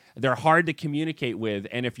crack. They're hard to communicate with,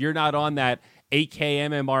 and if you're not on that 8K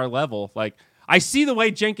MMR level, like, I see the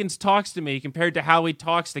way Jenkins talks to me compared to how he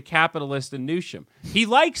talks to Capitalist and Newsham. He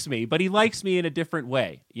likes me, but he likes me in a different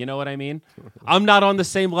way. You know what I mean? I'm not on the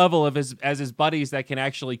same level as his buddies that can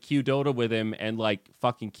actually queue Dota with him and, like,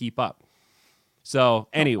 fucking keep up. So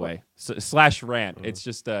anyway, slash rant. It's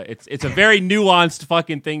just it's a very nuanced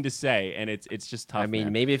fucking thing to say, and it's just tough. I mean,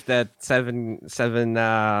 man. maybe if that seven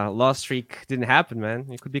loss streak didn't happen, man,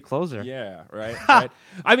 it could be closer. Yeah, right.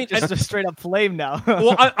 I mean, Just a straight up flame now.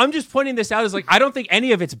 well, I'm just pointing this out as, like, I don't think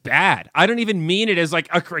any of it's bad. I don't even mean it as, like,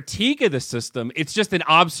 a critique of the system. It's just an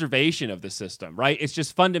observation of the system, right? It's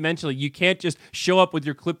just fundamentally, you can't just show up with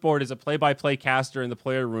your clipboard as a play-by-play caster in the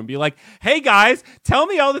player room, be like, hey guys, tell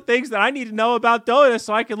me all the things that I need to know about Dota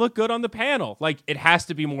so I can look good on the panel. Like, it has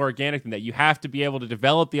to be more organic than that. You have to be able to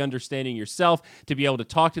develop the understanding yourself, to be able to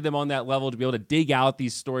talk to them on that level, to be able to dig out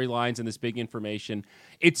these storylines and this big information.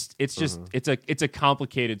 It's just it's a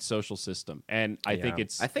complicated social system, and I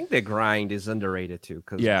think the grind is underrated too,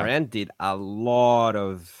 because Yeah. Brent did a lot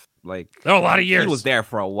of, like, a lot of years. He was there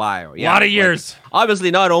for a while. A lot of years. Like,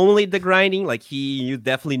 obviously, not only the grinding, like, you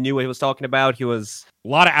definitely knew what he was talking about. He was A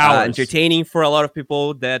lot of hours. entertaining for a lot of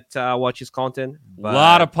people that watch his content. A But,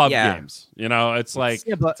 lot of pub games. You know, it's like,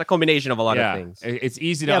 it's a combination of a lot of things. It's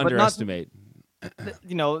easy to Yeah, but not- underestimate.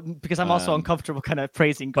 Because I'm also uncomfortable kind of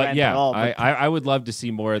praising But Grant yeah, at all. But I would love to see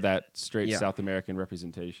more of that straight Yeah. South American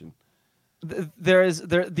representation.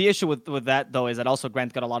 the issue with that though is that also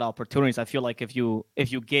Grant got a lot of opportunities. I feel like if you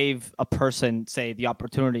gave a person, say, the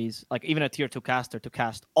opportunities, like even a tier 2 caster, to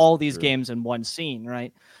cast all these True. games in one scene,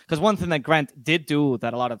 right? Because one thing that Grant did do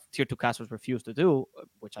that a lot of tier 2 casters refused to do,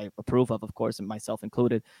 which I approve of course, and myself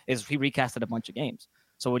included, is he recasted a bunch of games.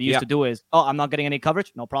 So what he used to do is, I'm not getting any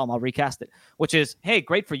coverage, no problem, I'll recast it. Which is, hey,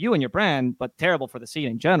 great for you and your brand, but terrible for the scene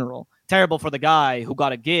in general. Terrible for the guy who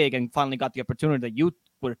got a gig and finally got the opportunity that you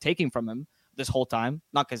were taking from him this whole time,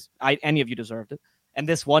 not because any of you deserved it. And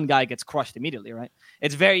this one guy gets crushed immediately, right?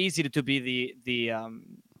 It's very easy to be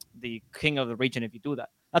the king of the region if you do that.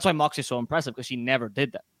 That's why Moxie's so impressive, because she never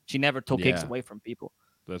did that. She never took gigs away from people.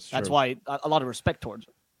 That's why a lot of respect towards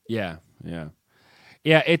her. Yeah.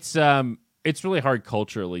 It's really hard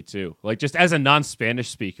culturally too. Like, just as a non-Spanish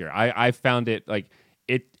speaker, I found it like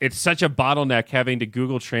it's such a bottleneck having to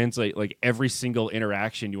Google Translate like every single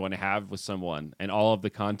interaction you want to have with someone, and all of the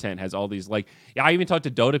content has all these, like, I even talked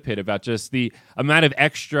to Dota Pit about just the amount of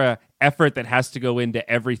extra effort that has to go into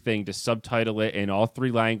everything to subtitle it in all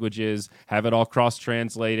 3 languages, have it all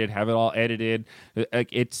cross-translated, have it all edited. Like,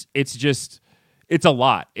 it's a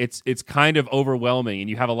lot. It's kind of overwhelming, and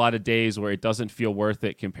you have a lot of days where it doesn't feel worth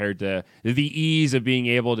it compared to the ease of being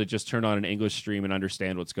able to just turn on an English stream and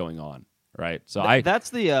understand what's going on, right? So that's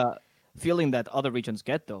the feeling that other regions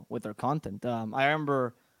get though with their content. I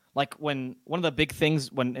remember, like, when one of the big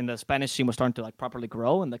things when in the Spanish scene was starting to, like, properly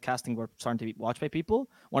grow and the casting were starting to be watched by people,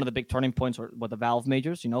 one of the big turning points were the Valve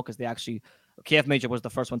majors, because they actually, KF Major was the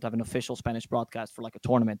first one to have an official Spanish broadcast for, like, a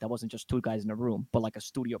tournament that wasn't just 2 guys in a room, but like a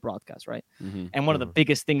studio broadcast, right? Mm-hmm. And one of the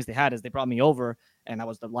biggest things they had is they brought me over, and I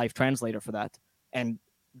was the live translator for that. And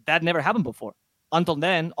that never happened before. Until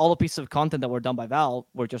then, all the pieces of content that were done by Valve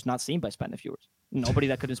were just not seen by Spanish viewers. Nobody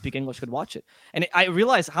that couldn't speak English could watch it. And I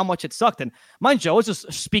realized how much it sucked. And mind you, I was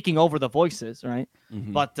just speaking over the voices, right?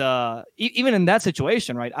 Mm-hmm. But even in that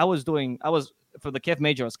situation, right, I was for the KF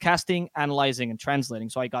Major, I was casting, analyzing, and translating.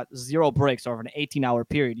 So I got 0 breaks over an 18-hour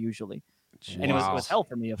period usually. And it was hell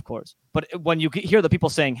for me, of course. But when you hear the people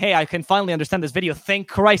saying, hey, I can finally understand this video, thank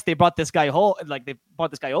Christ they brought this guy they brought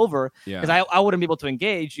this guy over, because I wouldn't be able to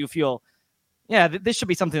engage, you feel, this should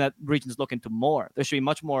be something that regions look into more. There should be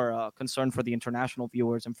much more concern for the international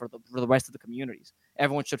viewers and for the rest of the communities.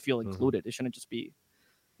 Everyone should feel included. It shouldn't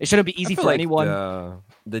be easy for anyone.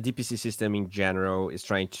 The DPC system in general is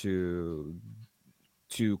trying to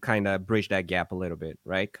kind of bridge that gap a little bit,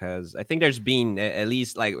 right? Because I think there's been, at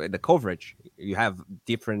least like the coverage, you have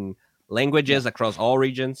different languages across all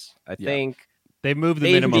regions. I think they moved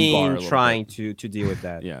the minimum bar a little trying bit. to deal with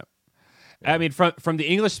that. Yeah. I mean, from the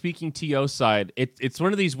English-speaking TO side, it's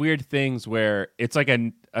one of these weird things where it's like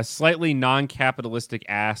a slightly non-capitalistic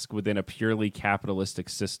ask within a purely capitalistic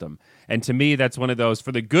system. And to me, that's one of those,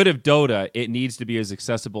 for the good of Dota, it needs to be as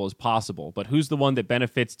accessible as possible. But who's the one that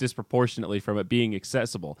benefits disproportionately from it being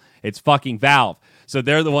accessible? It's fucking Valve. So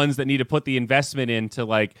they're the ones that need to put the investment in to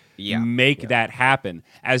make that happen.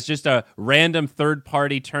 As just a random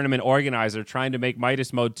third-party tournament organizer trying to make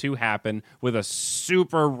Midas Mode 2 happen with a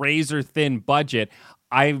super razor-thin budget,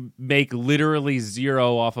 I make literally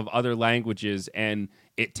zero off of other languages, and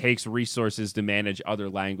it takes resources to manage other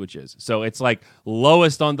languages. So it's like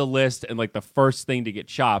lowest on the list and like the first thing to get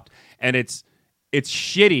chopped. And it's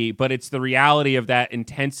shitty, but it's the reality of that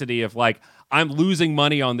intensity of like, I'm losing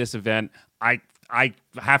money on this event. I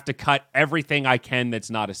have to cut everything I can that's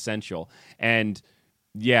not essential. And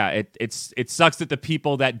yeah, it sucks that the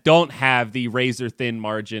people that don't have the razor thin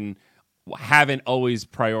margin haven't always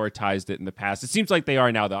prioritized it in the past. It seems like they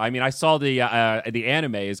are now, though. I mean, I saw the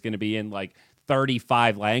anime is going to be in like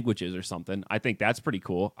 35 languages or something. I think that's pretty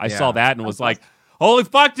cool. I saw that and was like, holy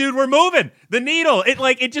fuck, dude, we're moving the needle.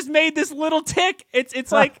 It just made this little tick.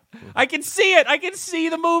 It's like I can see it. I can see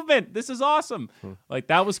the movement. This is awesome. Like,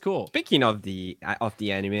 that was cool. Speaking of the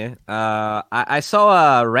anime, I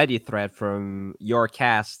saw a Reddit thread from your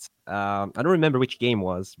cast. I don't remember which game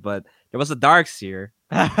was, but there was a Darkseer.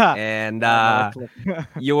 And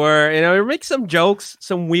you were make some jokes,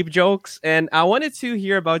 some weeb jokes, and I wanted to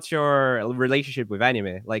hear about your relationship with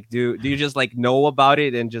anime. Like, do you just like know about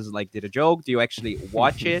it and just like did a joke? Do you actually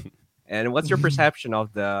watch it? And what's your perception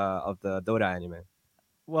of the Dota anime?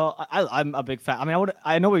 Well, I'm a big fan. I mean,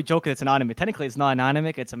 I know we joke it's an anime. Technically, it's not an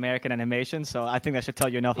anime. It's American animation. So I think that should tell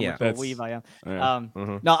you enough how much of a weeb I am.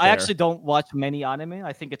 Yeah. No, I actually don't watch many anime.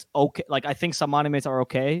 I think it's okay. Like, I think some animes are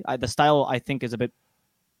okay. The style, I think, is a bit...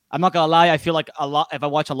 I'm not gonna lie. I feel like if I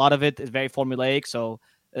watch a lot of it, it's very formulaic. So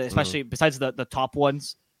especially besides the top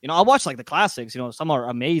ones, I watch like the classics. Some are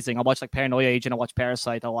amazing. I watch like Paranoia Agent. I watch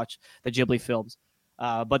Parasite. I watch the Ghibli films.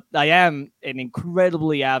 But I am an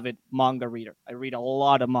incredibly avid manga reader. I read a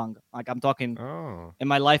lot of manga. Like, I'm talking in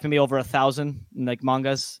my life, maybe over 1,000 like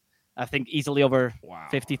mangas. I think easily over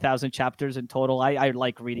 50,000 chapters in total. I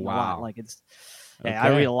like reading a lot. Like, it's... Yeah, I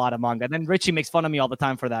read a lot of manga. And then Richie makes fun of me all the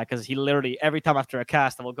time for that because he literally, every time after a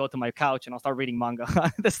cast, I will go to my couch and I'll start reading manga.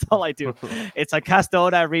 That's all I do. It's like cast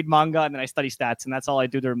Dota, I read manga, and then I study stats, and that's all I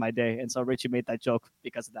do during my day. And so Richie made that joke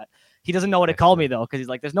because of that. He doesn't know what to call me, though, because he's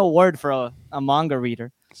like, there's no word for a manga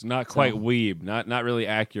reader. It's not quite weeb, not really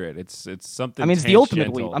accurate. It's something. I mean, it's the ultimate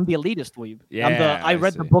weeb. I'm the elitist weeb. Yeah, I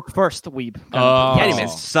read the book first weeb. The anime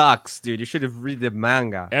sucks, dude. You should have read the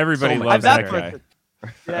manga. Everybody loves that guy.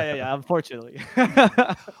 Yeah. Unfortunately.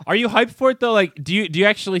 Are you hyped for it though? Like, do you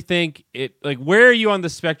actually think it? Like, where are you on the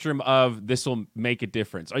spectrum of this will make a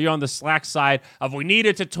difference? Are you on the Slack side of we need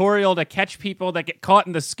a tutorial to catch people that get caught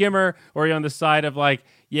in the skimmer, or are you on the side of like,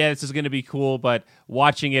 yeah, this is going to be cool, but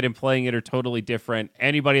watching it and playing it are totally different?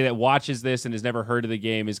 Anybody that watches this and has never heard of the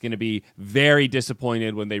game is going to be very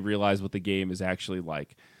disappointed when they realize what the game is actually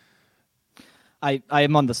like. I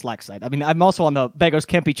am on the Slack side. I mean, I'm also on the beggars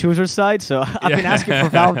can't be choosers side. So I've been asking for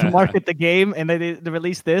Valve to market the game, and they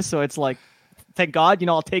released this. So it's like, thank God,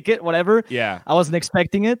 I'll take it, whatever. Yeah. I wasn't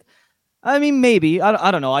expecting it. I mean, maybe. I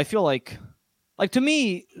don't know. I feel like to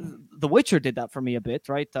me, The Witcher did that for me a bit,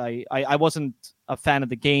 right? I wasn't a fan of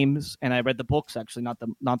the games, and I read the books, actually, not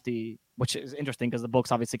the which is interesting because the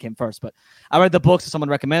books obviously came first. But I read the books that someone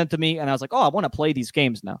recommended to me, and I was like, oh, I want to play these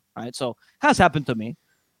games now, right? So has happened to me.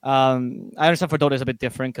 I understand for Dota is a bit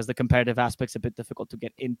different because the competitive aspect's a bit difficult to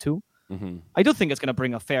get into. Mm-hmm. I do think it's going to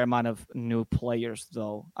bring a fair amount of new players,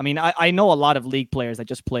 though. I mean, I know a lot of League players that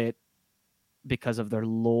just play it because of their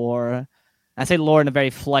lore. I say lore in a very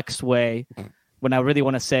flex way. When I really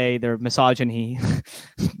want to say their misogyny,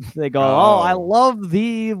 they go, oh, I love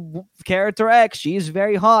the character X. She's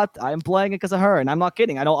very hot. I'm playing it because of her. And I'm not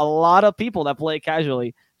kidding. I know a lot of people that play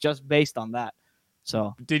casually just based on that.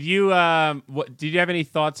 So did you have any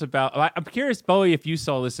thoughts about? I'm curious, Bowie, if you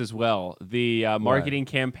saw this as well. The marketing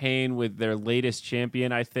campaign with their latest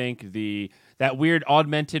champion, I think that weird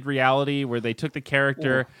augmented reality where they took the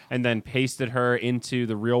character and then pasted her into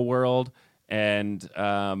the real world. And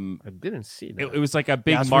I didn't see that. It was like a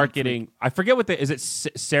big marketing. I forget what is it.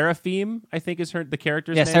 Seraphim, I think is the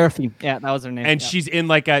character's name. Yeah, Seraphim. Yeah, that was her name. And she's in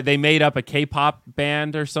like they made up a K-pop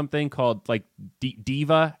band or something called like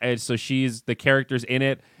Diva, and so the character's in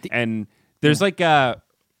it. And there's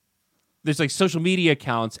there's social media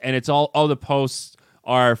accounts, and it's all the posts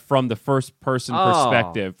are from the first person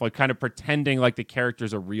perspective, like kind of pretending like the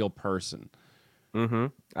character's a real person. Mm-hmm.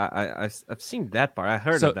 I've seen that part. I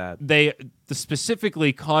heard of that. They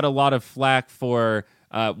specifically caught a lot of flack for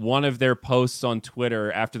one of their posts on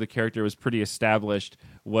Twitter after the character was pretty established,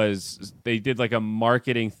 was they did like a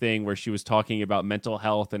marketing thing where she was talking about mental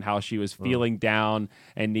health and how she was feeling down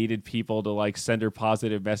and needed people to like send her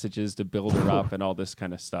positive messages to build her up and all this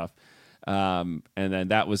kind of stuff. And then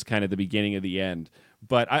that was kind of the beginning of the end.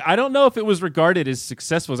 But I don't know if it was regarded as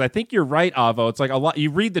successful. I think you're right, Avo. It's like a lot. You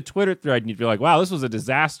read the Twitter thread and you'd be like, wow, this was a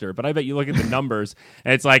disaster. But I bet you look at the numbers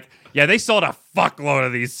and it's like, yeah, they sold a fuckload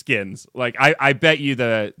of these skins. Like, I bet you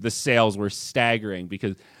the sales were staggering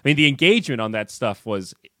because, I mean, the engagement on that stuff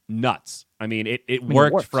was nuts. I mean, it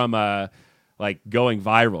worked from a like going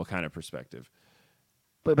viral kind of perspective.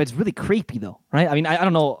 But it's really creepy though, right? I mean, I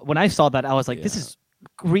don't know. When I saw that, I was like, this is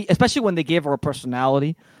especially when they gave her a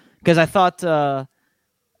personality. Because I thought...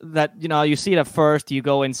 that, you know, you see it at first, you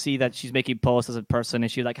go and see that she's making posts as a person,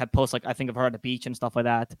 and she like had posts like I think of her at the beach and stuff like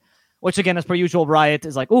that, which again, as per usual, Riot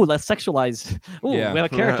is like, oh, let's sexualize. Oh, we have a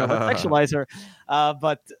character, let's sexualize her.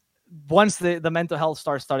 But once the mental health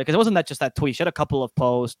started, because it wasn't that just that tweet. She had a couple of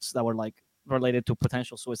posts that were like related to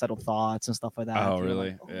potential suicidal thoughts and stuff like that. Oh, really?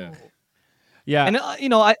 Like, yeah. Yeah, and you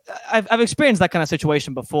know, I've experienced that kind of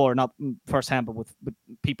situation before, not firsthand, but with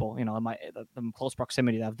people, you know, in my close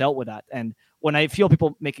proximity that I've dealt with that. And when I feel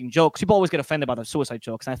people making jokes, people always get offended about the suicide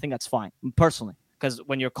jokes, and I think that's fine personally, because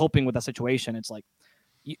when you're coping with that situation, it's like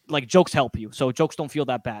jokes help you, so jokes don't feel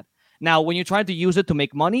that bad. Now, when you try to use it to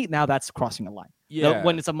make money, now that's crossing a line. Yeah.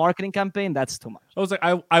 When it's a marketing campaign, that's too much. I was like,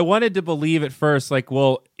 I wanted to believe at first, like,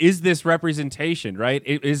 well, is this representation, right?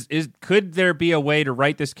 Could there be a way to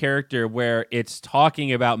write this character where it's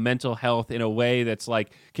talking about mental health in a way that's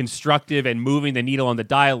like constructive and moving the needle on the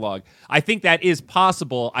dialogue? I think that is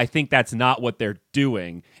possible. I think that's not what they're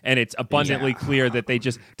doing. And it's abundantly clear that they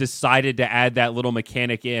just decided to add that little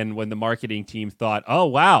mechanic in when the marketing team thought, oh,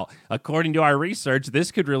 wow, according to our research,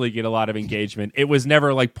 this could really get a lot of engagement. It was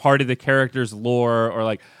never like part of the character's lore. Or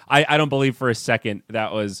like I don't believe for a second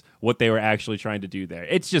that was what they were actually trying to do there.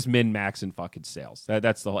 It's just min-max and fucking sales.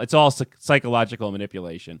 That's the whole. It's all psychological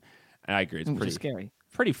manipulation. And I agree. It's pretty scary.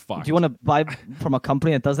 Pretty fucked. Do you want to buy from a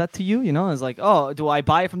company that does that to you? You know, it's like, oh, do I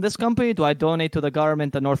buy from this company? Do I donate to the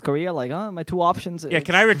government of North Korea? Like, my two options. Yeah,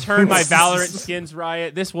 can I return my Valorant skins,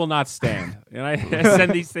 Riot? This will not stand. And I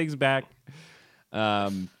send these things back.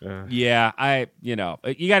 Yeah, you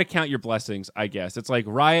got to count your blessings, I guess. It's like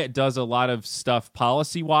Riot does a lot of stuff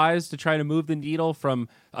policy wise to try to move the needle from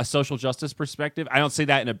a social justice perspective. I don't say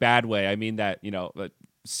that in a bad way. I mean that,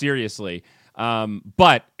 seriously.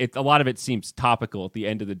 But a lot of it seems topical at the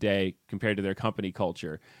end of the day compared to their company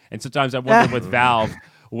culture. And sometimes I wonder with Valve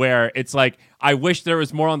where it's like, I wish there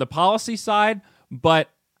was more on the policy side, but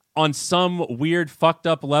on some weird fucked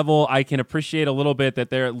up level, I can appreciate a little bit that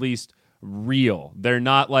they're at least real. They're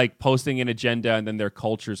not like posting an agenda and then their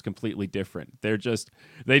culture is completely different. They just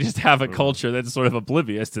have a culture that's sort of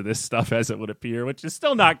oblivious to this stuff, as it would appear, which is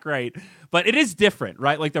still not great, but it is different,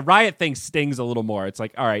 right? Like the Riot thing stings a little more. It's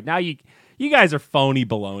like, all right, now you guys are phony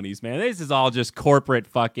balonies, man. This is all just corporate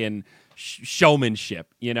fucking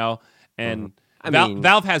showmanship, and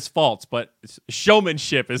Valve has faults, but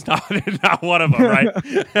showmanship is not one of them,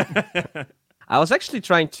 right? I was actually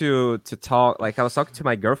trying to talk, like I was talking to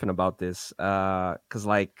my girlfriend about this, because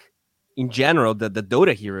like in general, the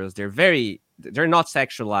Dota heroes, they're not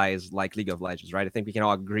sexualized like League of Legends, right? I think we can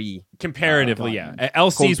all agree. Comparatively, yeah.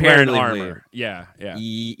 LC's wearing armor. Yeah.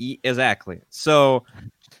 Exactly. So,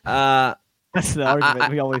 that's the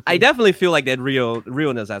argument we always I definitely feel like that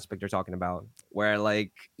realness aspect you're talking about, where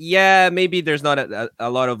like, yeah, maybe there's not a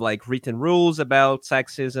lot of like written rules about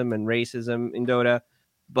sexism and racism in Dota,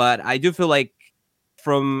 but I do feel like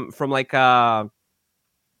from like how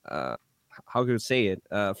could you say it?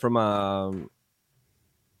 From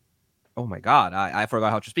oh my god, I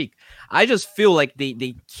forgot how to speak. I just feel like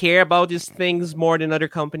they care about these things more than other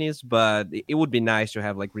companies, but it would be nice to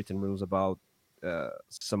have like written rules about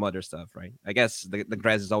some other stuff, right? I guess the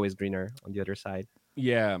grass is always greener on the other side.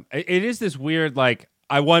 Yeah, it is this weird, like,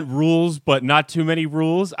 I want rules, but not too many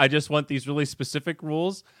rules. I just want these really specific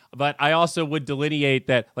rules. But I also would delineate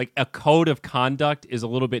that like a code of conduct is a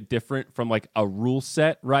little bit different from like a rule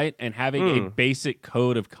set, right? And having a basic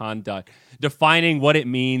code of conduct, defining what it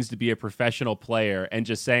means to be a professional player and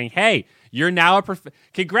just saying, hey, you're now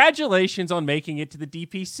congratulations on making it to the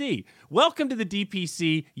DPC. Welcome to the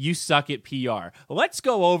DPC. You suck at PR. Let's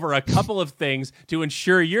go over a couple of things to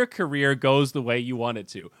ensure your career goes the way you want it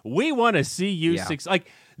to. We want to see you succeed.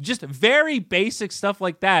 Like, just very basic stuff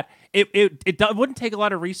like that. It wouldn't take a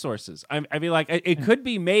lot of resources. I mean, like, it could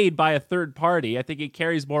be made by a third party. I think it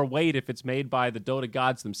carries more weight if it's made by the Dota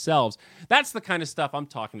gods themselves. That's the kind of stuff I'm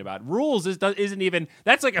talking about. Rules isn't even,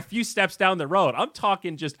 that's like a few steps down the road. I'm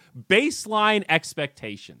talking just baseline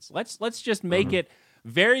expectations. Let's just make it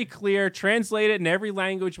very clear, translate it in every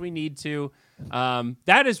language we need to.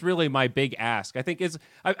 That is really my big ask. I think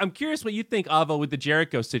I'm curious what you think, Avo, with the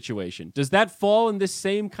Jericho situation. Does that fall in this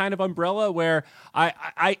same kind of umbrella where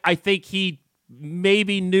I think he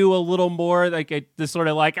maybe knew a little more, like this sort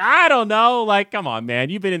of like, I don't know, like, come on, man,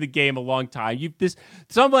 you've been in the game a long time.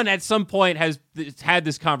 Someone at some point has had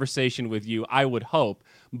this conversation with you, I would hope,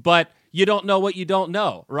 but you don't know what you don't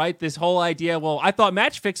know, right? This whole idea, well, I thought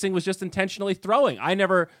match fixing was just intentionally throwing. I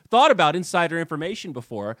never thought about insider information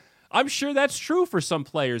before. I'm sure that's true for some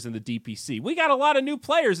players in the DPC. We got a lot of new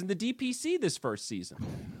players in the DPC this first season.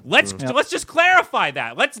 Let's just clarify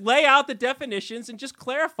that. Let's lay out the definitions and just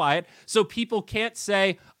clarify it so people can't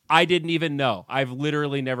say, I didn't even know. I've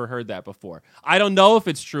literally never heard that before. I don't know if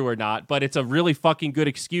it's true or not, but it's a really fucking good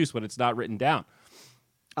excuse when it's not written down.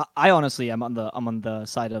 I honestly am on the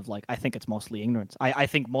side of like, I think it's mostly ignorance. I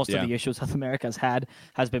think most of the issues South America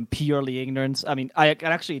has been purely ignorance. I mean, I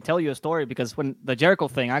can actually tell you a story because when the Jericho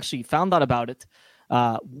thing, I actually found out about it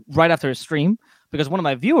right after a stream because one of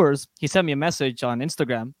my viewers, he sent me a message on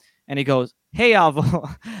Instagram and he goes, "Hey,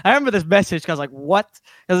 Avo." I remember this message because I was like, what?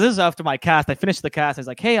 Because this is after my cast. I finished the cast. I was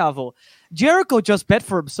like, "Hey, Avo, Jericho just bet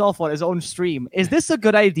for himself on his own stream. Is this a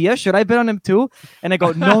good idea? Should I bet on him too?" And I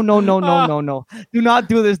go, no. Do not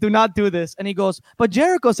do this. Do not do this. And he goes, "But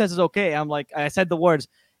Jericho says it's okay." I'm like, I said the words,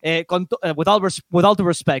 with all due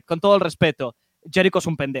respect, con todo el respeto, Jericho's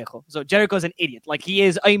un pendejo. So Jericho's an idiot. Like, he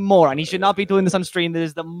is a moron. He should not be doing this on stream.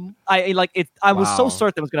 This is I was so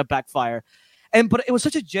certain it was going to backfire. But it was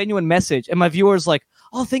such a genuine message, and my viewers like,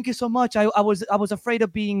 "Oh, thank you so much. I was afraid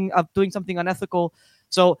of doing something unethical."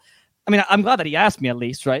 So, I mean, I'm glad that he asked me at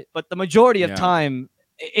least, right? But the majority of time,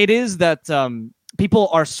 it is that people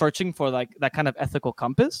are searching for like that kind of ethical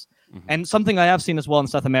compass, and something I have seen as well in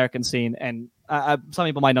the South American scene, and some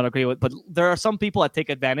people might not agree with, but there are some people that take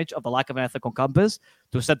advantage of the lack of an ethical compass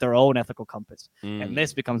to set their own ethical compass, and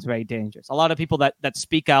this becomes very dangerous. A lot of people that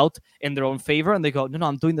speak out in their own favor, and they go, no,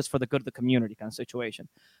 I'm doing this for the good of the community kind of situation.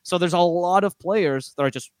 So there's a lot of players that are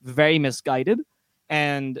just very misguided,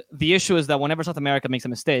 and the issue is that whenever South America makes a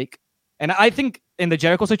mistake, and I think in the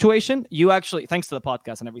Jericho situation, you actually, thanks to the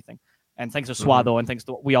podcast and everything, and thanks to Suado, and thanks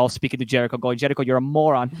to we all speaking to Jericho, going, "Jericho, you're a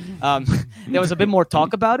moron." There was a bit more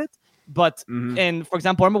talk about it. But, and for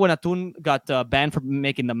example, I remember when Atun got banned for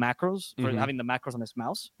making the macros, for having the macros on his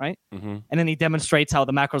mouse, right? And then he demonstrates how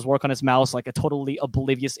the macros work on his mouse like a totally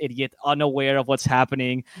oblivious idiot, unaware of what's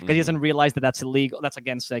happening, because he doesn't realize that that's illegal. That's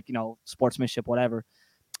against, like, sportsmanship, whatever.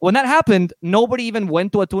 When that happened, nobody even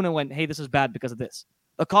went to Atun and went, "Hey, this is bad because of this."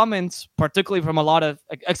 The comments, particularly from a lot of,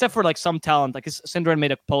 except for like some talent, like Syndrome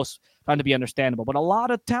made a post trying to be understandable, but a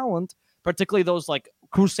lot of talent, particularly those like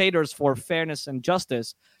crusaders for fairness and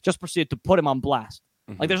justice, just proceeded to put him on blast.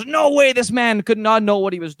 Like, there's no way this man could not know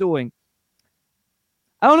what he was doing.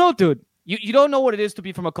 I don't know, dude. You don't know what it is to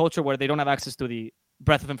be from a culture where they don't have access to the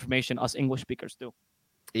breadth of information us English speakers do.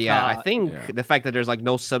 Yeah, I think the fact that there's like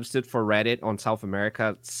no substitute for Reddit on South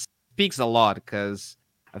America speaks a lot, because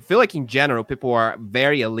I feel like in general people are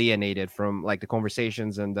very alienated from like the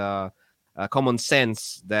conversations and common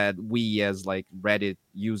sense that we as like Reddit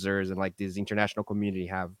users and like this international community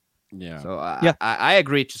have. So I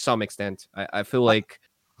agree to some extent. I feel like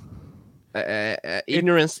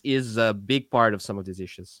ignorance is a big part of some of these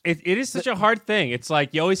issues. It is such a hard thing. It's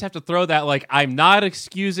like you always have to throw that, like, I'm not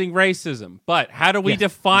excusing racism, but how do we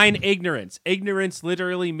define ignorance? Ignorance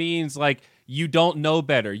literally means like you don't know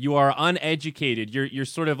better. You are uneducated. You're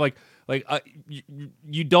sort of like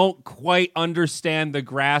you don't quite understand the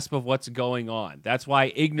grasp of what's going on. That's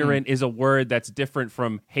why ignorant is a word that's different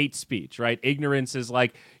from hate speech, right? Ignorance is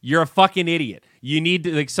like, you're a fucking idiot. You need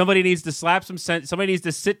to, like, somebody needs to slap some sense. Somebody needs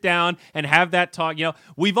to sit down and have that talk.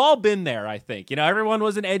 We've all been there, I think. Everyone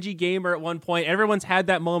was an edgy gamer at one point. Everyone's had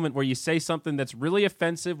that moment where you say something that's really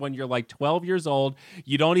offensive when you're like 12 years old.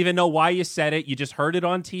 You don't even know why you said it. You just heard it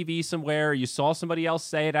on TV somewhere, or you saw somebody else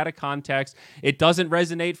say it out of context. It doesn't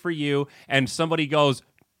resonate for you. And somebody goes,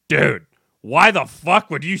 "Dude, why the fuck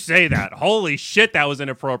would you say that? Holy shit, that was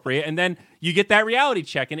inappropriate." And then you get that reality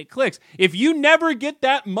check and it clicks. If you never get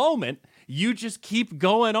that moment, you just keep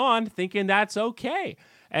going on thinking that's okay.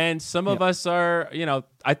 And some of us are,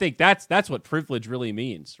 I think that's what privilege really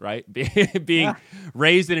means, right? Being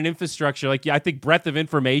raised in an infrastructure. Like, I think breadth of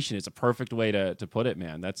information is a perfect way to put it,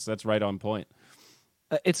 man. That's right on point.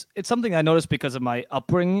 It's something I noticed because of my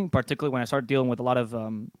upbringing, particularly when I started dealing with a lot of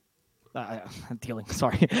when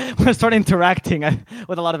I started interacting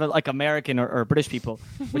with a lot of like American or British people,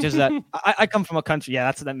 which is that I come from a country.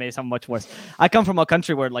 Yeah, that may sound much worse. I come from a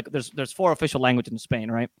country where like there's 4 official languages in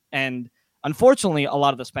Spain, right? And unfortunately, a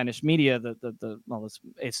lot of the Spanish media,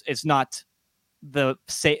 it's not the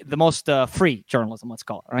most free journalism, let's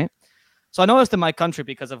call it, right? So I noticed in my country,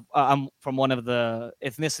 because of I'm from one of the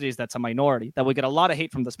ethnicities that's a minority, that we get a lot of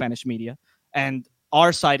hate from the Spanish media, and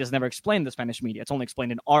our side is never explained in the Spanish media. It's only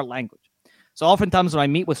explained in our language. So oftentimes when I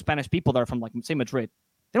meet with Spanish people that are from, like, say, Madrid,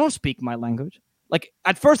 they don't speak my language. Like,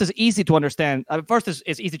 at first it's easy to understand. At first it's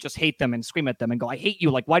easy to just hate them and scream at them and go, I hate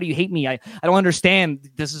you. Like, why do you hate me? I don't understand.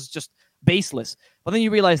 This is just baseless. But then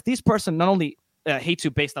you realize this person not only hates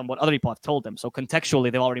you based on what other people have told them. So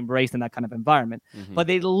contextually, they're already raised in that kind of environment. Mm-hmm. But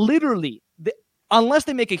they literally, unless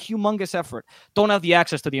they make a humongous effort, don't have the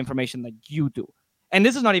access to the information that you do. And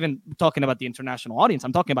this is not even talking about the international audience.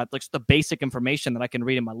 I'm talking about, like, the basic information that I can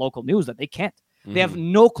read in my local news that they can't. Mm-hmm. They have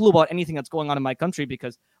no clue about anything that's going on in my country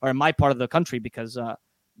or in my part of the country because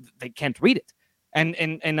they can't read it. And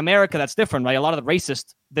in America, that's different, right? A lot of the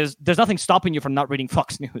racists, there's nothing stopping you from not reading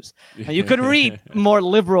Fox News. And you could read more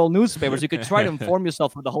liberal newspapers. You could try to inform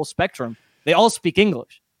yourself with the whole spectrum. They all speak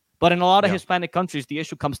English. But in a lot of Hispanic countries, the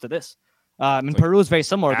issue comes to this. In Peru is very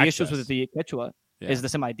similar. Access. The issues with the Quechua is the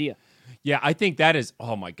same idea. Yeah, I think that is,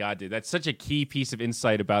 oh my God, dude, that's such a key piece of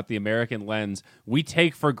insight about the American lens. We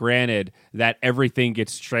take for granted that everything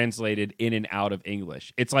gets translated in and out of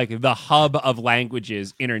English. It's like the hub of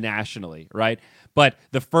languages internationally, right? But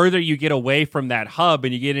the further you get away from that hub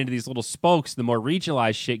and you get into these little spokes, the more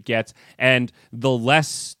regionalized shit gets, and the less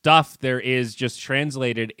stuff there is just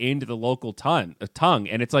translated into the local tongue.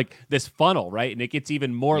 And it's like this funnel, right? And it gets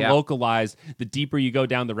even more localized the deeper you go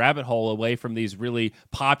down the rabbit hole away from these really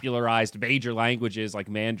popularized major languages like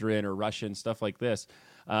Mandarin or Russian, stuff like this.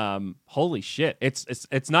 Holy shit.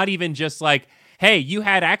 It's not even just like, hey, you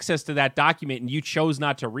had access to that document and you chose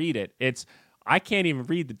not to read it. It's, I can't even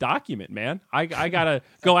read the document, man. I gotta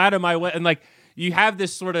go out of my way. And, like, you have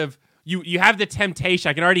this sort of, you have the temptation.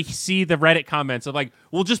 I can already see the Reddit comments of, like,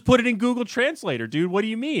 well, just put it in Google Translator, dude. What do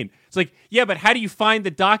you mean? It's like, yeah, but how do you find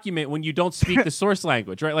the document when you don't speak the source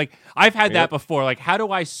language, right? Like, I've had that before. Like, how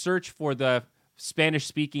do I search for the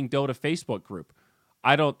Spanish-speaking Dota Facebook group?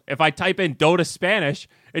 If I type in Dota Spanish,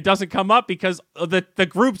 it doesn't come up because the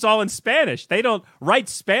group's all in Spanish. They don't write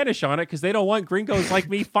Spanish on it because they don't want gringos like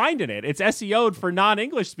me finding it. It's SEO'd for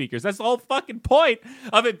non-English speakers. That's the whole fucking point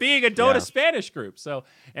of it being a Dota Spanish group. So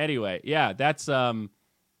anyway, that's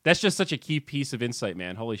just such a key piece of insight,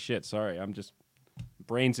 man. Holy shit. Sorry. I'm just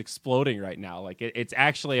brain's exploding right now. Like it's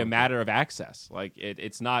actually a matter of access. Like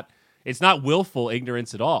it's not willful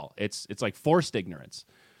ignorance at all. It's like forced ignorance.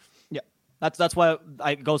 That's why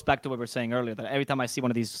it goes back to what we were saying earlier, that every time I see one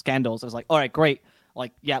of these scandals, I was like, all right, great.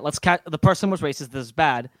 Like, yeah, let's the person was racist, this is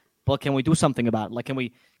bad, but can we do something about it? Like, can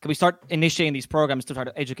we start initiating these programs to try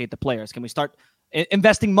to educate the players? Can we start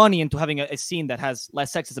investing money into having a scene that has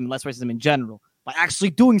less sexism and less racism in general by actually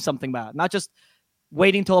doing something about it? Not just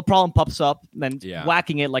waiting till a problem pops up and then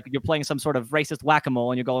whacking it like you're playing some sort of racist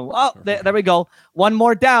whack-a-mole and you're going, oh, there we go. One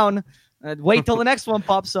more down. Wait till the next one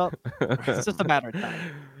pops up. It's just a matter of time.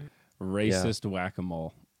 Racist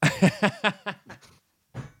whack-a-mole. I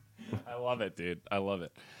love it, dude. I love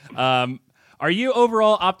it. Are you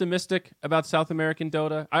overall optimistic about South American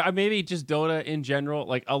Dota? I maybe just Dota in general.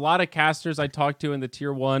 Like, a lot of casters I talk to in the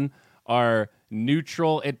tier 1 are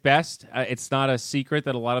neutral at best. It's not a secret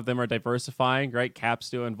that a lot of them are diversifying, right? Cap's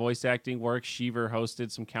doing voice acting work. Shiver hosted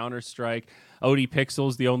some Counter-Strike.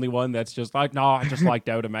 ODPixel's the only one that's just like, no, I just like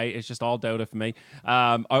Dota, mate. It's just all Dota for me.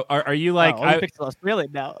 Are you like... ODPixel is really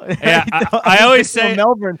now. Yeah, I always say...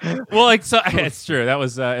 Melbourne. Well, like, so it's true. That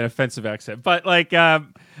was an offensive accent. But, like...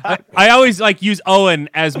 I always like use Owen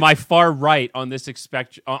as my far right on this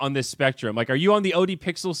spectrum. Like, are you on the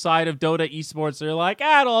ODPixel side of Dota esports? They're like,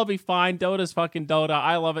 it'll all be fine. Dota's fucking Dota.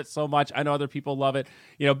 I love it so much. I know other people love it.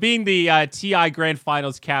 You know, being the TI Grand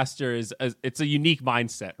Finals caster it's a unique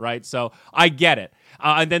mindset, right? So I get it.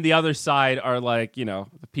 And then the other side are like, you know,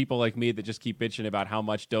 the people like me that just keep bitching about how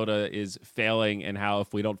much Dota is failing and how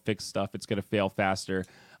if we don't fix stuff, it's going to fail faster.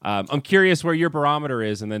 I'm curious where your barometer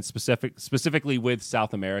is, and then specifically with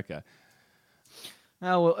South America.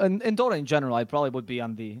 Well, in Dota in general, I probably would be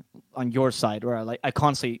on your side, where I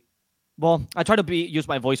constantly, I try to use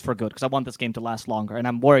my voice for good because I want this game to last longer, and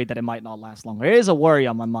I'm worried that it might not last longer. It is a worry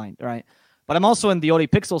on my mind, right? But I'm also in the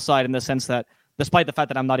ODPixel side in the sense that, despite the fact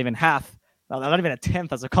that I'm not even not even a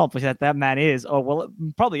tenth as accomplished that man is, or will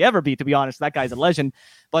probably ever be, to be honest. That guy's a legend,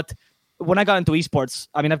 but. When I got into esports,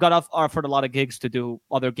 I mean, I've got offered a lot of gigs to do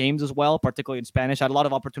other games as well, particularly in Spanish. I had a lot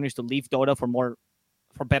of opportunities to leave Dota for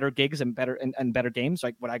better gigs and better games,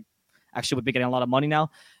 like what I actually would be getting a lot of money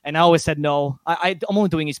now. And I always said no. I'm only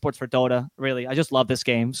doing esports for Dota, really. I just love this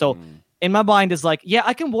game. So in my mind is like, yeah,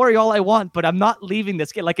 I can worry all I want, but I'm not leaving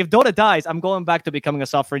this game. Like if Dota dies, I'm going back to becoming a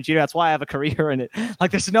software engineer. That's why I have a career in it.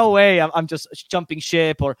 Like there's no way I'm just jumping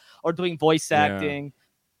ship or doing voice acting.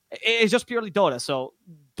 It's just purely Dota. So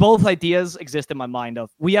both ideas exist in my mind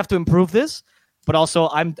of we have to improve this, but also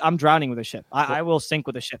I'm drowning with the ship. I will sink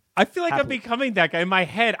with the ship. I feel like happily. I'm becoming that guy. In my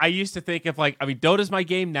head, I used to think of like, I mean, Dota's my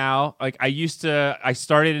game now. Like I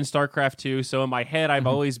started in StarCraft 2. So in my head, I've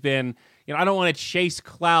always been, I don't want to chase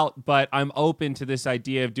clout, but I'm open to this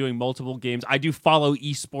idea of doing multiple games. I do follow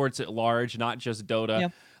esports at large, not just Dota. Yeah.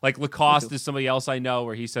 Like Lacoste is somebody else I know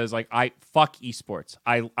where he says like, I fuck esports.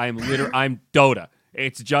 I'm Dota.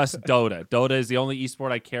 It's just Dota. Dota is the only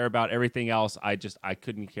esport I care about. Everything else, I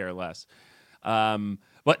couldn't care less.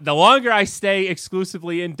 But the longer I stay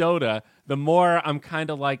exclusively in Dota, the more I'm kind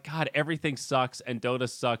of like, God, everything sucks, and Dota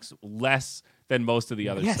sucks less than most of the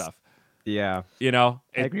other stuff. Yeah. I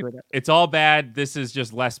agree with that. It's all bad. This is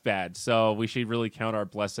just less bad. So we should really count our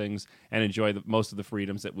blessings and enjoy most of the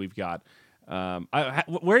freedoms that we've got.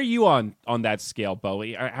 Where are you on that scale,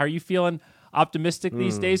 Bowie? How are you feeling? Optimistic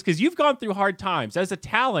these days? Because you've gone through hard times. As a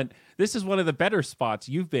talent, this is one of the better spots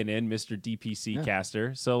you've been in, Mr. DPC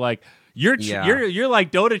caster. So like you're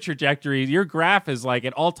like Dota trajectory. Your graph is like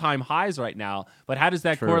at all-time highs right now. But how does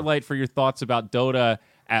that correlate for your thoughts about Dota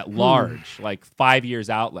at large, like 5 years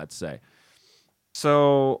out, let's say?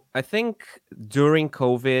 So I think during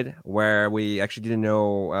COVID, where we actually didn't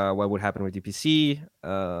know what would happen with DPC,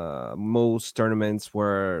 most tournaments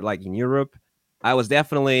were like in Europe. I was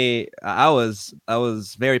very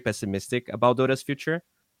pessimistic about Dota's future.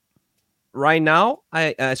 Right now,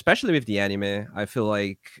 I especially with the anime, I feel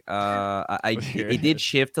like it did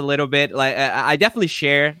shift a little bit. Like I definitely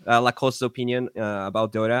share Lacoste's opinion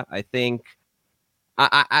about Dota. I think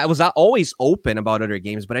I was always open about other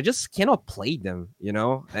games, but I just cannot play them,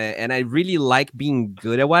 And I really like being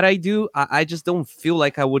good at what I do. I just don't feel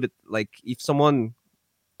like I would, like, if someone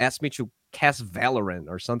asked me to cast Valorant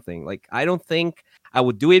or something, like, I don't think I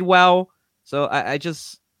would do it well. So I think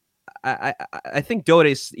Dota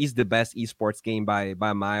is the best esports game by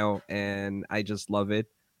a mile, and I just love it.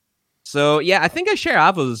 So yeah, I think I share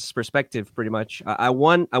Avo's perspective pretty much. I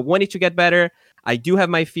want it to get better. I do have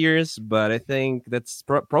my fears, but I think that's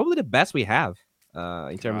probably the best we have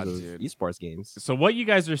in terms of esports games. So what you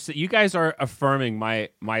guys are affirming my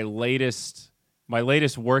latest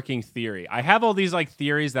working theory. I have all these like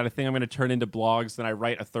theories that I think I'm going to turn into blogs. Then I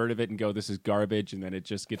write a third of it and go, "This is garbage," and then it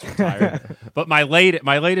just gets retired. But my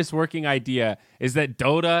latest working idea is that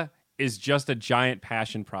Dota is just a giant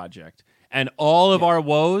passion project, and all of our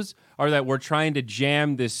woes are that we're trying to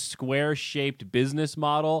jam this square-shaped business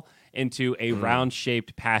model into a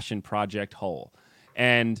round-shaped passion project whole,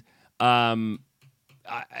 and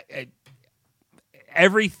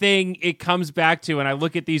everything it comes back to, and I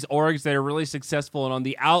look at these orgs that are really successful, and on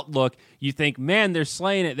the outlook, you think, man, they're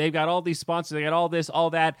slaying it. They've got all these sponsors, they got all this, all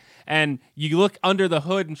that, and you look under the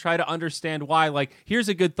hood and try to understand why. Like, here's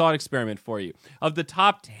a good thought experiment for you. Of the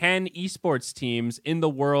top 10 esports teams in the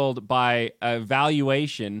world by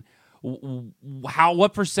valuation,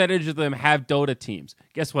 what percentage of them have Dota teams?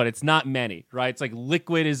 Guess what? It's not many, right? It's like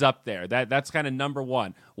Liquid is up there. That's kind of number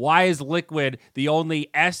one. Why is Liquid the only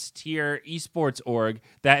S-tier esports org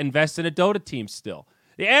that invests in a Dota team still?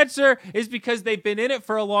 The answer is because they've been in it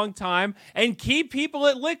for a long time, and key people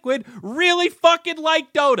at Liquid really fucking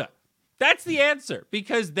like Dota. That's the answer,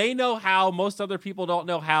 because they know how. Most other people don't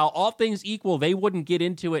know how. All things equal, they wouldn't get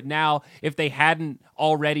into it now if they hadn't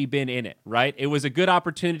already been in it, right? It was a good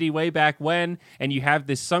opportunity way back when, and you have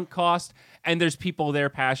this sunk cost, and there's people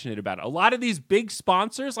there passionate about it. A lot of these big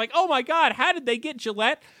sponsors, like, oh my God, how did they get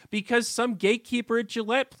Gillette? Because some gatekeeper at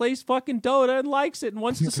Gillette plays fucking Dota and likes it and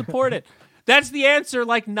wants to support it. That's the answer,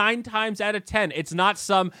 like 9 times out of 10. It's not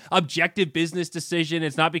some objective business decision.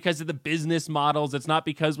 It's not because of the business models. It's not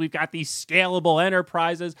because we've got these scalable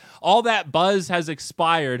enterprises. All that buzz has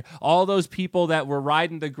expired. All those people that were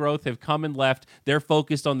riding the growth have come and left. They're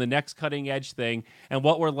focused on the next cutting edge thing. And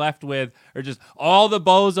what we're left with are just all the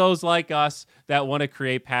bozos like us that want to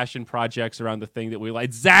create passion projects around the thing that we like.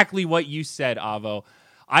 Exactly what you said, Avo.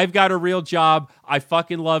 I've got a real job. I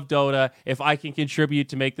fucking love Dota. If I can contribute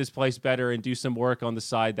to make this place better and do some work on the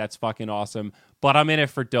side, that's fucking awesome. But I'm in it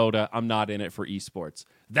for Dota. I'm not in it for esports.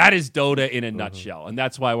 That is Dota in a nutshell. And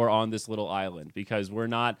that's why we're on this little island, because we're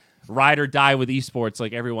not ride or die with esports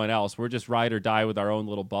like everyone else. We're just ride or die with our own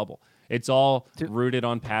little bubble. It's all rooted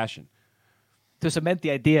on passion. To cement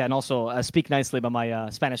the idea and also speak nicely about my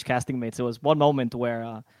Spanish casting mates, there was one moment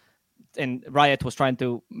where and Riot was trying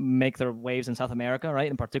to make their waves in South America, right,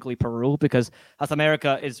 and particularly Peru, because South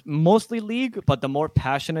America is mostly League, but the more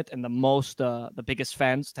passionate and the biggest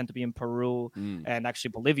fans tend to be in Peru and actually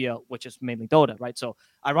Bolivia, which is mainly Dota, right? So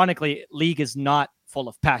ironically, League is not full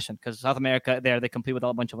of passion because South America, they compete with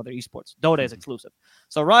a bunch of other esports. Dota is exclusive.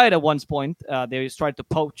 So Riot at one point, they tried to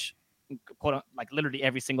poach like literally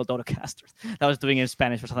every single Dota caster that was doing it in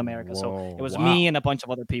Spanish for South America. So it was me and a bunch of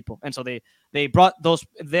other people. And so they brought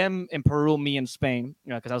them in Peru, me in Spain,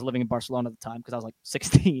 because I was living in Barcelona at the time because I was like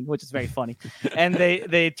 16, which is very funny. And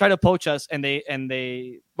they tried to poach us, and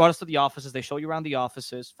they brought us to the offices. They show you around the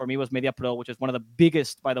offices. For me, it was Media Pro, which is one of the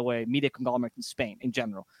biggest, by the way, media conglomerate in Spain in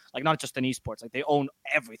general. Like not just in esports, like they own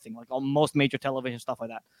everything, like almost major television stuff like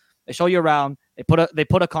that. They show you around. They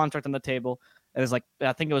put a contract on the table. It was like,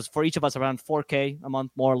 I think it was for each of us around 4K a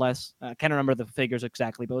month, more or less. I can't remember the figures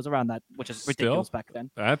exactly, but it was around that, which is ridiculous back then.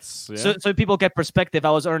 So people get perspective.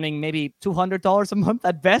 I was earning maybe $200 a month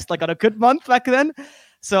at best, like on a good month back then.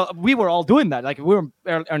 So we were all doing that. Like we were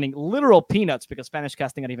earning literal peanuts because Spanish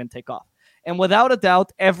casting didn't even take off. And without a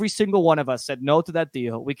doubt, every single one of us said no to that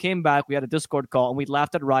deal. We came back, we had a Discord call, and we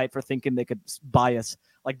laughed at Riot for thinking they could buy us.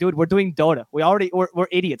 Like, dude, we're doing Dota. We're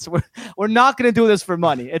idiots. We're not going to do this for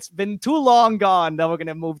money. It's been too long gone that we're going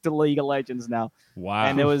to move to League of Legends now. Wow.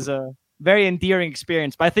 And it was a very endearing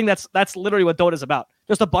experience. But I think that's literally what Dota is about.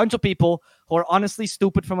 Just a bunch of people who are honestly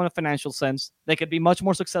stupid from a financial sense. They could be much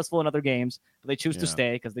more successful in other games, but they choose to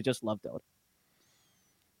stay because they just love Dota.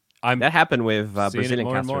 That happened with Brazilian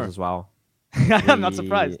casters as well. I'm not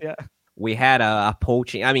surprised. Yeah. We had a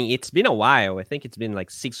poaching. I mean, it's been a while. I think it's been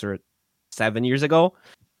like 6 or 7 years ago.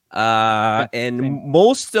 And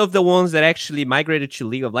most of the ones that actually migrated to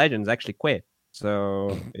League of Legends actually quit.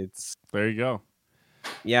 So it's there you go.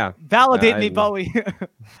 Yeah. Validate me, Bowie.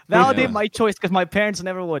 Validate my choice because my parents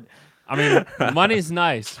never would. I mean, money's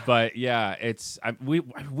nice, but yeah,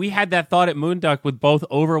 we had that thought at Moonduck with both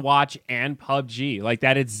Overwatch and PUBG, like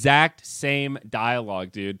that exact same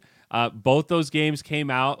dialogue, dude. Both those games came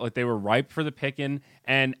out like they were ripe for the picking,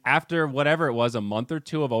 and after whatever it was, a month or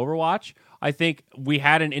two of Overwatch, I think we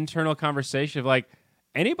had an internal conversation of like,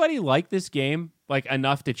 anybody like this game like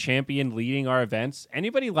enough to champion leading our events?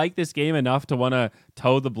 Anybody like this game enough to want to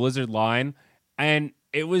toe the Blizzard line? And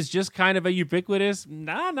it was just kind of a ubiquitous,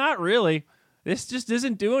 nah, not really. This just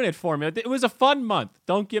isn't doing it for me. It was a fun month.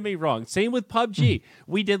 Don't get me wrong. Same with PUBG.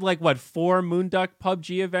 We did 4 Moonduck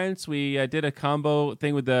PUBG events. We did a combo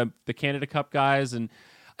thing with the Canada Cup guys, and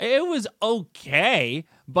it was okay.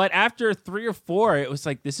 But after 3 or 4, it was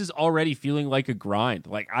like, this is already feeling like a grind.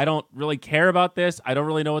 Like, I don't really care about this. I don't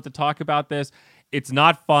really know what to talk about this. It's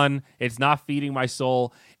not fun. It's not feeding my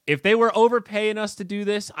soul. If they were overpaying us to do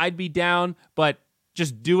this, I'd be down. But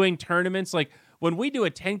just doing tournaments, like when we do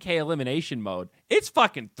a 10K elimination mode, it's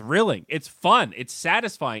fucking thrilling. It's fun. It's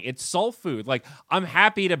satisfying. It's soul food. Like, I'm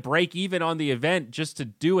happy to break even on the event just to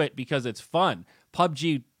do it because it's fun.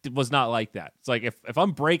 PUBG was not like that. It's like, if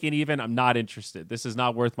I'm breaking even, I'm not interested. This is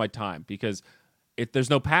not worth my time because there's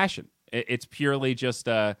no passion. It's purely just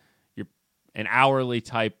you're an hourly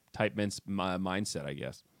type mindset, I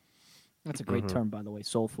guess. That's a great term, by the way.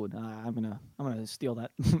 Soul food. I'm gonna steal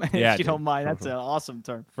that. Yeah, if you don't mind, that's an awesome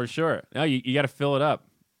term for sure. No, you got to fill it up.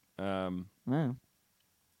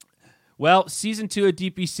 Well, season 2 of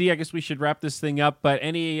DPC. I guess we should wrap this thing up. But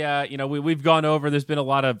we've gone over. There's been a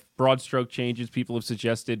lot of broad stroke changes. People have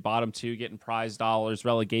suggested bottom 2 getting prize dollars,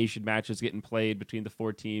 relegation matches getting played between the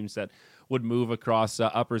 4 teams that would move across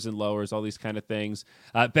uppers and lowers, all these kind of things.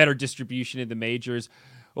 Better distribution in the majors.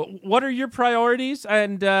 What are your priorities?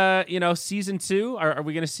 And, season 2, are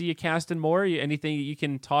we going to see you casting more? Anything you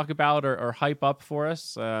can talk about or hype up for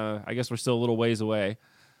us? I guess we're still a little ways away.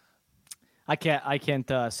 I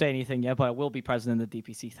can't say anything yet, but I will be present in the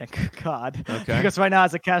DPC. Thank God. Okay. Because right now,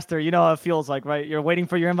 as a caster, you know how it feels like, right? You're waiting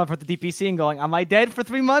for your invite for the DPC and going, "Am I dead for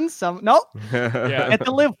 3 months? Nope. Yeah. Get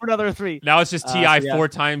to live for another 3." Now it's just TI 4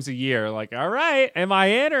 times a year. Like, all right, am I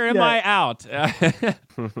in or am I out?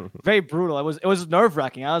 Very brutal. It was nerve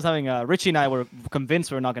wracking. I was having Richie and I were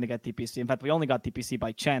convinced we were not going to get DPC. In fact, we only got DPC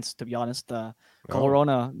by chance, to be honest.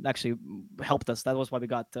 Corona actually helped us. That was why we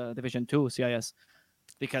got Division 2 CIS.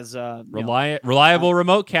 Because reliable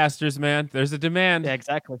remote casters, man. There's a demand. Yeah,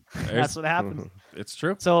 exactly. That's what happens. It's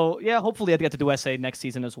true. So yeah, hopefully I get to do SA next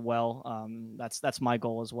season as well. That's my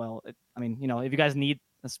goal as well. If you guys need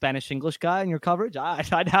a Spanish English guy in your coverage,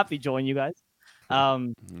 I'd happily join you guys.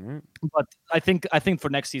 But I think for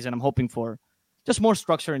next season, I'm hoping for just more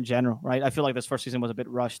structure in general, right? I feel like this first season was a bit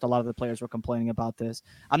rushed. A lot of the players were complaining about this.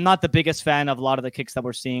 I'm not the biggest fan of a lot of the kicks that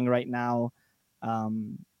we're seeing right now.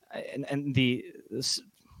 And the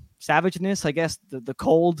savageness, I guess, the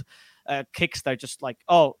cold kicks that are just like,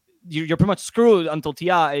 oh, you're pretty much screwed until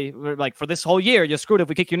TI. Like for this whole year, you're screwed if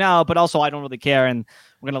we kick you now. But also, I don't really care, and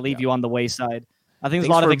we're gonna leave you on the wayside. I think there's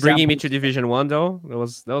a lot of for bringing me examples. to Division 1, though. That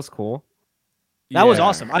was cool. That was Yeah.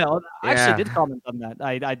 awesome. I actually Yeah. did comment on that.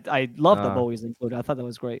 I love that Uh. Bowie's included. I thought that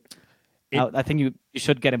was great. It- I think you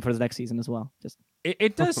should get him for the next season as well. Just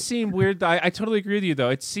It does seem weird. I totally agree with you,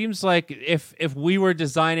 though. It seems like if we were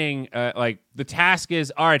designing, like the task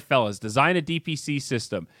is, all right, fellas, design a DPC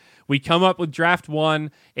system. We come up with draft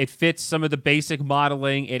 1. It fits some of the basic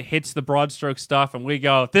modeling. It hits the broad stroke stuff, and we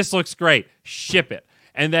go, this looks great. Ship it.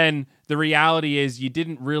 And then the reality is you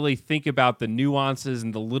didn't really think about the nuances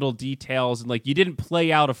and the little details, and like you didn't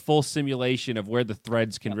play out a full simulation of where the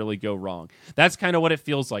threads can really go wrong. That's kind of what it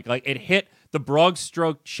feels like. Like it hit the broad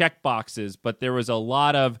stroke check boxes, but there was a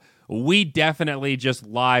lot of, we definitely just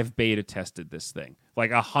live beta tested this thing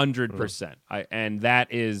like 100%. And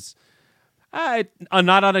that is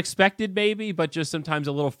not unexpected maybe, but just sometimes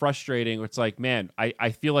a little frustrating. It's like, man, I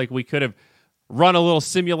feel like we could have run a little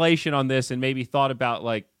simulation on this and maybe thought about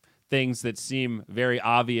like things that seem very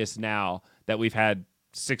obvious now that we've had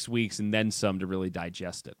 6 weeks and then some to really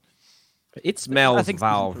digest it. It smells think-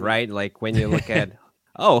 Valve, right? Like when you look at,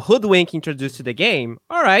 oh, Hoodwink introduced to the game.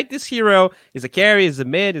 All right, this hero is a carry, is a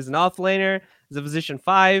mid, is an offlaner, is a position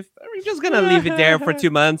 5. We're just going to leave it there for 2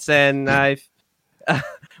 months. And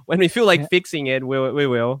when we feel like fixing it, we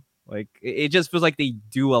will. Like it just feels like they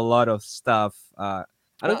do a lot of stuff.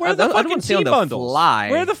 Where are the fucking team bundles?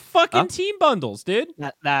 Fly. Where are the fucking Huh? team bundles, dude?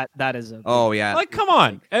 that is a Oh yeah. Like, come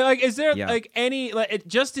on. Like, is there Yeah. like any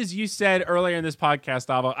just as you said earlier in this podcast,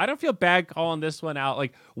 Avo, I don't feel bad calling this one out.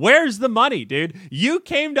 Like, where's the money, dude? You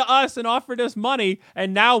came to us and offered us money,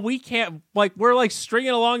 and now we can't. Like, we're like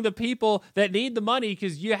stringing along the people that need the money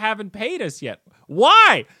because you haven't paid us yet.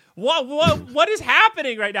 Why? What is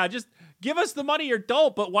happening right now? Just give us the money or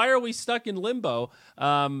don't. But why are we stuck in limbo?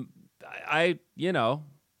 I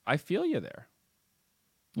feel you there.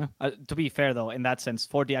 Yeah. To be fair, though, in that sense,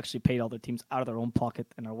 4D actually paid all their teams out of their own pocket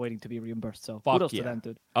and are waiting to be reimbursed. So Fuck kudos yeah. to them,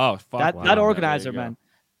 dude. Oh, fuck. That wow. organizer, There you go. man.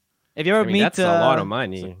 If you ever meet, that's a lot of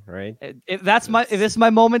money, right? If this is my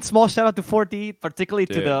moment, small shout out to 4D, particularly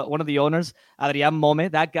Dude. to one of the owners, Adrian Mome.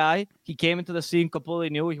 That guy, he came into the scene completely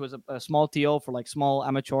new. He was a small TO for like small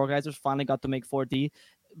amateur organizers. Finally got to make 4D.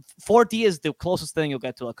 4D is the closest thing you'll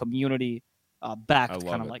get to a community backed I love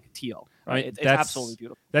kind of it. like TO. I Right? mean, It's that's- absolutely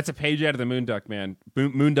beautiful. That's a page out of the Moonduck, man.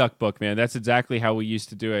 Moonduck book, man. That's exactly how we used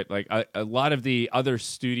to do it. Like a lot of the other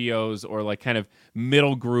studios or like kind of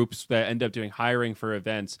middle groups that end up doing hiring for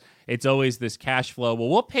events, it's always this cash flow. Well,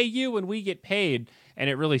 we'll pay you when we get paid. And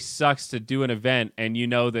it really sucks to do an event and you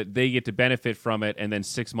know that they get to benefit from it. And then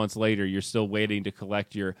 6 months later, you're still waiting to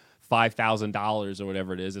collect your $5,000 or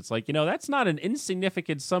whatever it is. It's like, that's not an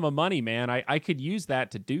insignificant sum of money, man. I could use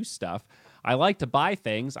that to do stuff. I like to buy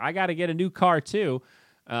things. I got to get a new car too.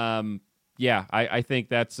 I think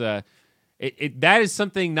that's that is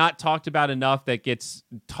something not talked about enough that gets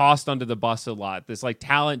tossed under the bus a lot. This like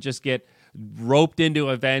talent just get roped into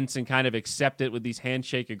events and kind of accept it with these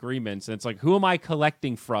handshake agreements. And it's like, who am I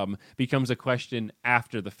collecting from becomes a question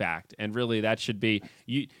after the fact. And really that should be,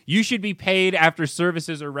 you should be paid after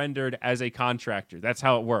services are rendered as a contractor. That's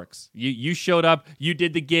how it works. You showed up, you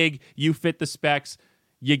did the gig, you fit the specs,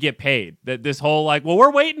 you get paid. That this whole like, well,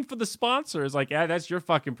 we're waiting for the sponsors. Like, yeah, that's your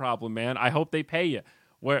fucking problem, man. I hope they pay you.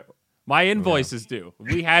 Where my invoice is due.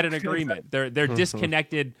 We had an agreement. They're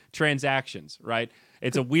disconnected transactions, right?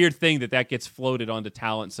 It's a weird thing that gets floated onto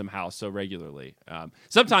talent somehow so regularly.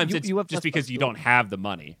 Sometimes it's you have just less because you don't have the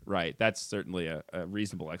money, right? That's certainly a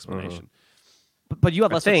reasonable explanation. But you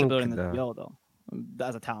have I less think flexibility in the the- TO, though.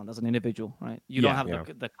 As a talent, as an individual, right? You Yeah. don't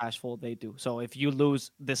have the cash flow they do. So if you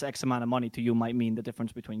lose this X amount of money to you, might mean the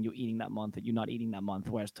difference between you eating that month and you not eating that month.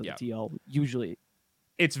 Whereas to Yeah. the TO, usually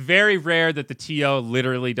It's very rare that the TO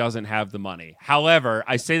literally doesn't have the money. However,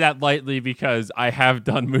 I say that lightly because I have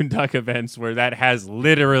done Moonduck events where that has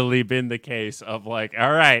literally been the case of like,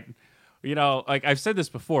 all right, like I've said this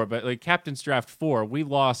before, but like Captain's Draft 4, we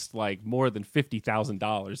lost like more than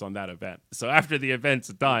 $50,000 on that event. So after the event's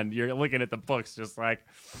done, you're looking at the books just like,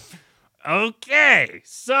 okay,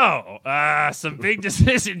 so some big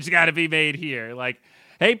decisions got to be made here. Like,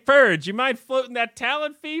 hey, Purge, you mind floating that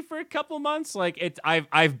talent fee for a couple months? Like,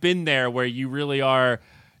 I've been there where you really are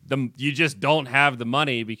you just don't have the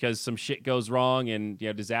money because some shit goes wrong and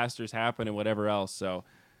disasters happen and whatever else. So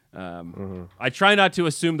I try not to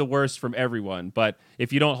assume the worst from everyone, but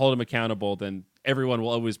if you don't hold them accountable, then everyone will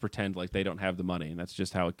always pretend like they don't have the money, and that's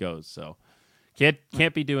just how it goes. So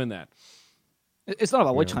can't be doing that. It's not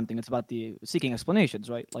about witch Yeah. hunting. It's about the seeking explanations,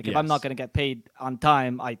 right? Like if I'm Yes. not going to get paid on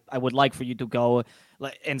time, I would like for you to go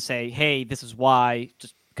and say, hey, this is why.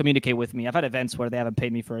 Just communicate with me. I've had events where they haven't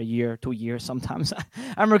paid me for a year, 2 years sometimes. I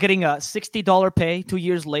remember getting a $60 pay 2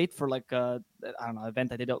 years late for like I don't know,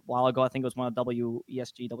 event I did a while ago. I think it was one of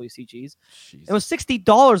WCGs. Jeez. It was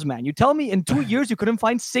 $60, man. You tell me in 2 years you couldn't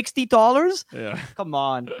find $60? Yeah. Come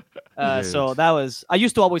on. Dude. So that was. I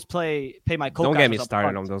used to always pay my co Don't get me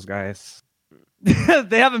started on those guys.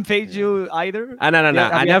 They haven't paid you either. No. Yeah,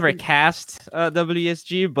 have I you never ever- cast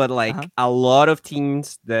WSG, but like Uh-huh. a lot of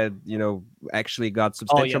teams that actually got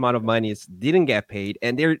substantial amount of monies didn't get paid,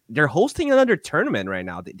 and they're hosting another tournament right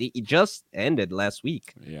now. It just ended last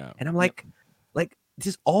week, Yeah. and I'm like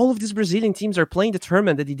all of these Brazilian teams are playing the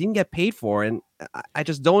tournament that they didn't get paid for, and I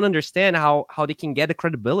just don't understand how they can get the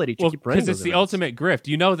credibility to Well, keep running because it's those the events. ultimate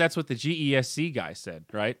grift. That's what the GESC guy said,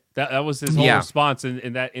 right? That was his whole Yeah. response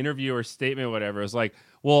in that interview or statement, whatever. It was like,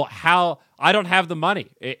 well, how I don't have the money.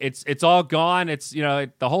 It's all gone. It's the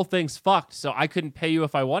whole thing's fucked. So I couldn't pay you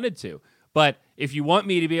if I wanted to. But if you want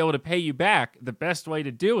me to be able to pay you back, the best way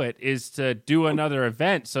to do it is to do another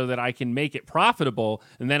event so that I can make it profitable,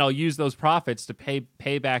 and then I'll use those profits to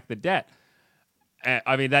pay back the debt.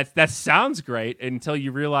 I mean, that sounds great until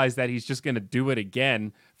you realize that he's just going to do it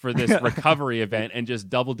again for this recovery event and just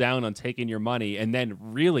double down on taking your money and then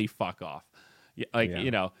really fuck off.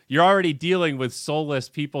 You're already dealing with soulless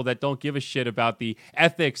people that don't give a shit about the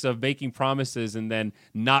ethics of making promises and then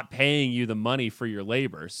not paying you the money for your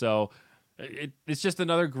labor. So it's just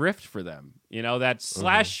another grift for them. That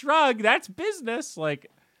slash shrug, that's business. Like,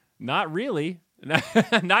 not really.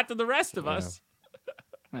 Not to the rest of us.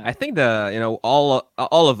 I think all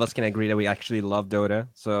of us can agree that we actually love Dota.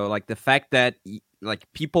 So like the fact that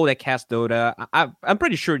like people that cast Dota, I'm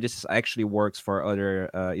pretty sure this actually works for other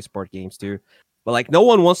esport games too. But like no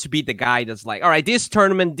one wants to be the guy that's like, all right, this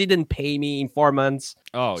tournament didn't pay me in 4 months.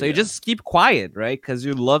 Oh, so you just keep quiet, right? Because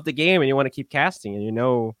you love the game and you want to keep casting,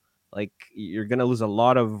 and like you're gonna lose a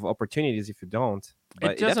lot of opportunities if you don't.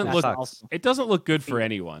 But It doesn't definitely look. sucks. It doesn't look good for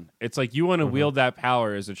anyone. It's like you want to wield that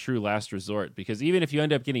power as a true last resort, because even if you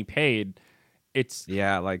end up getting paid, it's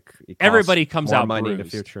Yeah, like it costs everybody comes more out money in the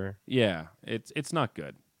bruised. future. Yeah, it's not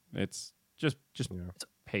good. It's just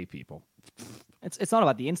pay people. It's not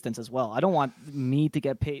about the instance as well. I don't want me to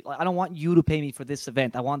get paid. Like, I don't want you to pay me for this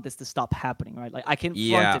event. I want this to stop happening, right? Like I can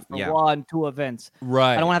front it for 1, 2 events.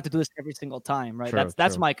 Right. I don't want to have to do this every single time, right? True,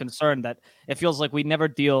 That's true. my concern. That it feels like we never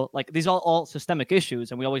deal like these are all systemic issues,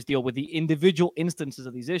 and we always deal with the individual instances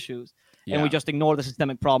of these issues, and we just ignore the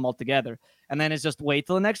systemic problem altogether. And then it's just wait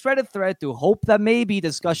till the next Reddit thread to hope that maybe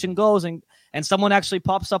discussion goes and someone actually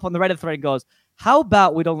pops up on the Reddit thread and goes, "How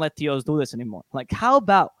about we don't let TOs do this anymore? Like, how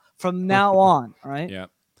about from now on, right? Yeah.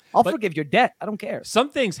 I'll But- forgive your debt. I don't care." Some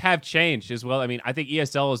things have changed as well. I mean, I think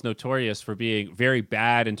ESL is notorious for being very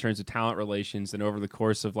bad in terms of talent relations, and over the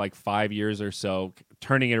course of like 5 years or so,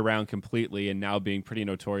 turning it around completely and now being pretty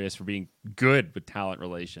notorious for being good with talent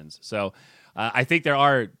relations. So I think there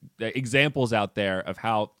are examples out there of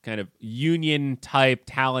how kind of union type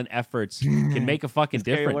talent efforts can make a fucking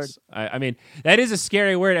Scary difference. I mean, that is a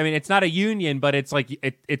scary word. I mean, it's not a union, but it's like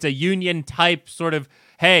it's a union type sort of,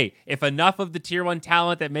 hey, if enough of the tier 1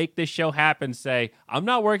 talent that make this show happen say, I'm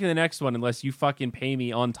not working the next one unless you fucking pay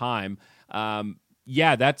me on time.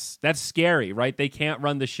 Yeah, that's scary, right? They can't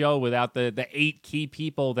run the show without the 8 key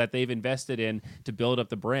people that they've invested in to build up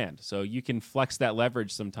the brand. So you can flex that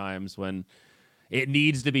leverage sometimes when it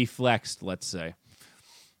needs to be flexed, let's say.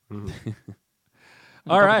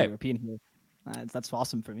 All right. European here. That's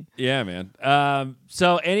awesome for me. Yeah, man.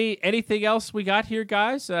 So anything else we got here,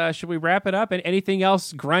 guys? Should we wrap it up? And anything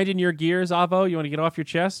else grinding your gears, Avo? You want to get off your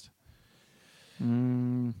chest?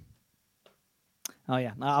 Oh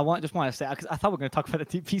yeah, just want to say because I thought we were going to talk about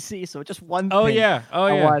the DPC. So just one. Oh thing yeah.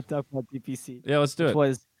 I want to talk about DPC. Yeah, let's do Which it.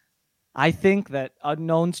 was, I think that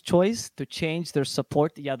Unknown's choice to change their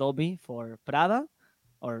support to Yadobi for Prada,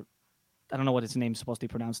 or I don't know what his name's supposed to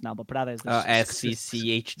be pronounced now, but Prada is the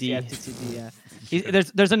SCCHD. Yeah.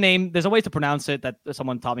 There's a name. There's a way to pronounce it that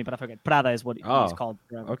someone taught me, but I forget. Prada is what he's called.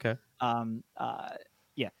 Forever. Okay.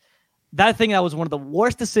 Yeah. That thing, that was one of the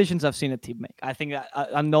worst decisions I've seen a team make. I think that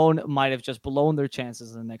Unknown might have just blown their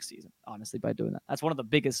chances in the next season, honestly, by doing that. That's one of the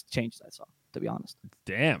biggest changes I saw, to be honest.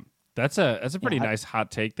 Damn. That's a pretty nice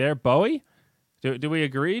hot take there. Bowie? Do we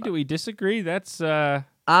agree? Do we disagree? That's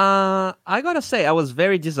I gotta say, I was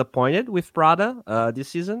very disappointed with Prada this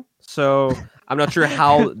season. So I'm not sure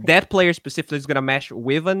how that player specifically is gonna mesh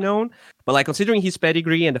with Unknown. But like considering his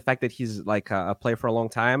pedigree and the fact that he's like a player for a long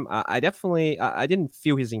time, I definitely I didn't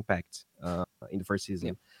feel his impact in the first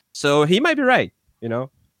season. So he might be right, you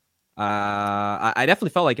know. I definitely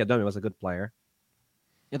felt like Yadomi was a good player.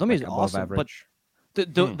 Yadomi is Above awesome, but average.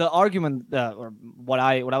 the argument or what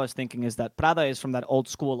I was thinking is that Prada is from that old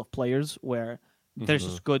school of players where there's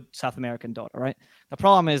just good South American Dota, right? The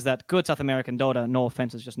problem is that good South American Dota, no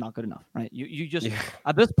offense, is just not good enough, right? You just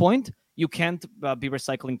at this point you can't be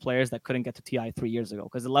recycling players that couldn't get to TI 3 years ago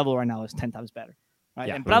because the level right now is 10 times better, right?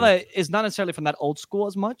 Yeah. And Prada is not necessarily from that old school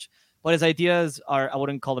as much, but his ideas are, I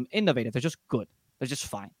wouldn't call them innovative. They're just good. They're just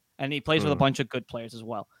fine, and he plays with a bunch of good players as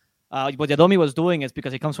well. What Yadomi was doing is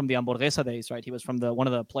because he comes from the Hamburguesa days, right? He was from one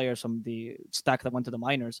of the players from the stack that went to the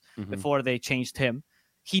minors before they changed him.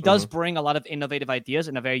 He does bring a lot of innovative ideas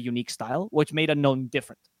in a very unique style, which made Unknown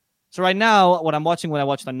different. So right now, what I'm watching when I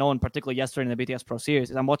watched Unknown, particularly yesterday in the BTS Pro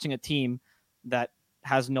Series, is I'm watching a team that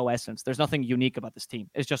has no essence. There's nothing unique about this team.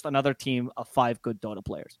 It's just another team of 5 good Dota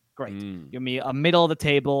players. Great. You're a middle of the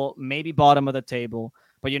table, maybe bottom of the table,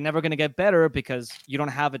 but you're never going to get better because you don't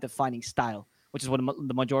have a defining style, which is what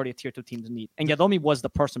the majority of tier 2 teams need. And Yadomi was the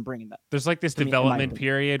person bringing that. There's like this development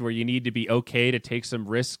period where you need to be okay to take some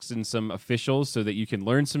risks and some officials so that you can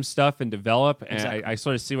learn some stuff and develop. And Exactly. I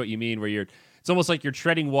sort of see what you mean where it's almost like you're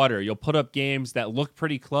treading water. You'll put up games that look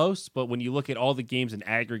pretty close, but when you look at all the games in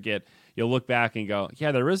aggregate, you'll look back and go,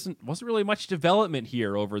 yeah, wasn't really much development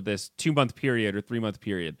here over this 2-month period or 3-month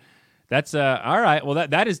period. That's all right. Well,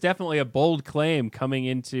 that is definitely a bold claim coming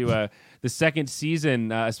into the second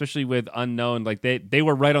season, especially with Unknown. Like they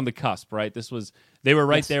were right on the cusp, right? They were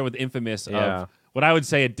right there with Infamous of what I would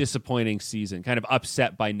say a disappointing season, kind of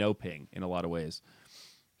upset by No Ping in a lot of ways.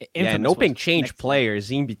 No Ping changed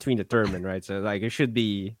players in between the tournament, right? So like it should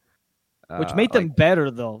be, which made them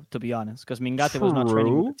better though, to be honest, because Mingate was not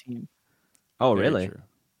training with the team. Oh, Very really? true.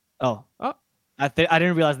 Oh. I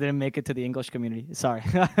didn't realize they didn't make it to the English community. Sorry.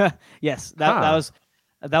 Yes, that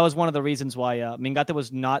was one of the reasons why Mingate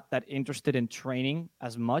was not that interested in training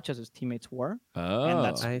as much as his teammates were. Oh, and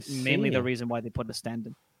that's mainly the reason why they put the stand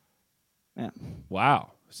in. Yeah.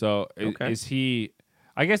 Wow. So is he?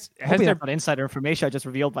 I guess has there not insider information I just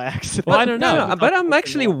revealed by accident? Well, I don't know. No, but I'm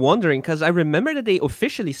actually wondering because I remember that they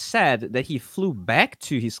officially said that he flew back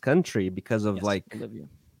to his country because of Bolivia.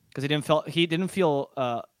 Because he didn't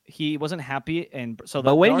feel he wasn't happy, and so.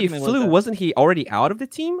 But when he flew, wasn't he already out of the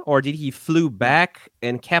team, or did he flew back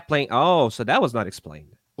and kept playing? Oh, so that was not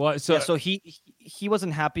explained. Well, so he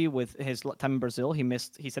wasn't happy with his time in Brazil.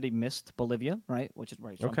 He said he missed Bolivia, right, which is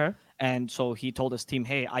where he's from. Okay. And so he told his team,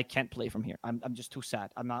 "Hey, I can't play from here. I'm just too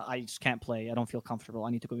sad. I just can't play. I don't feel comfortable. I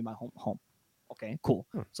need to go to my home." Okay, cool.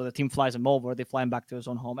 So the team flies him over. They fly him back to his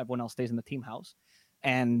own home. Everyone else stays in the team house,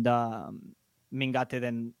 and Mingate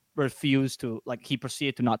then refused to, he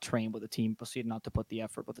proceeded to not train with the team, proceeded not to put the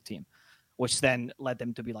effort with the team, which then led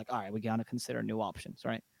them to be like, all right, we got to consider new options,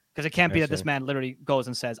 right? Because it can't be that this man literally goes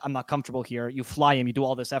and says, I'm not comfortable here. You fly him, you do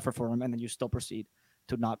all this effort for him, and then you still proceed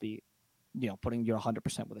to not be, putting your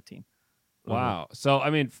 100% with the team. Wow. So, I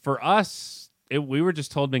mean, for us, we were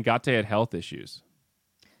just told Mingate had health issues.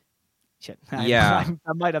 Shit. Yeah.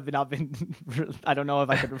 I might have not been. I don't know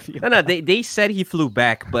if I could reveal. No. They said he flew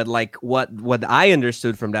back, but what I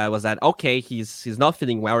understood from that was that okay, he's not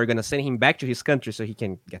feeling well. We're gonna send him back to his country so he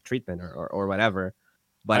can get treatment or whatever.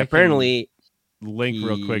 But apparently,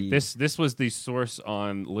 real quick. This was the source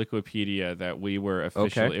on Liquipedia that we were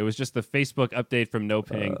officially. Okay. It was just the Facebook update from No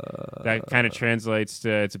Ping that kind of translates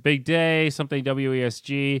to it's a big day, something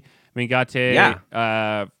WESG.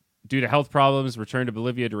 Mingate. Due to health problems, returned to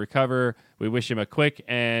Bolivia to recover. We wish him a quick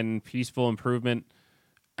and peaceful improvement,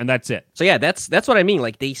 and that's it. So yeah, that's what I mean.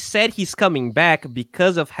 Like they said he's coming back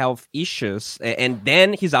because of health issues, and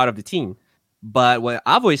then he's out of the team. But what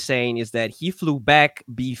Avo is saying is that he flew back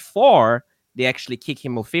before they actually kicked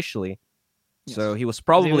him officially. Yes. So he was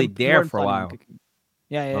probably there for a while.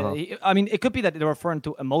 Yeah. I mean, it could be that they're referring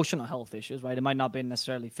to emotional health issues, right? It might not be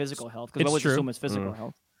necessarily physical health, because we always assume it's physical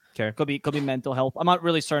health. Okay. Could be mental health. I'm not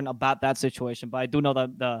really certain about that situation, but I do know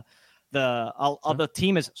that the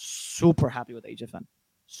team is super happy with HFN.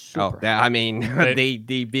 I mean,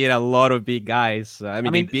 they beat a lot of big guys. They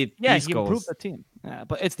beat he improved the team. Yeah,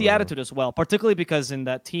 but it's the attitude as well, particularly because in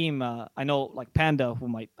that team, I know like Panda,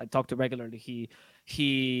 whom I talk to regularly,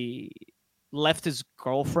 he left his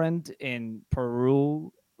girlfriend in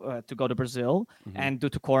Peru to go to Brazil, and due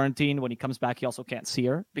to quarantine, when he comes back, he also can't see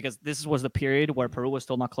her because this was the period where Peru was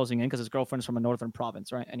still not closing in because his girlfriend's from a northern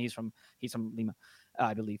province, right? And he's from Lima,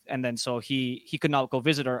 I believe. And then so he could not go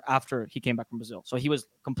visit her after he came back from Brazil. So he was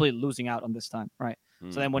completely losing out on this time, right?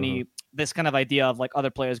 So then when this kind of idea of like other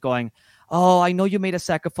players going, oh, I know you made a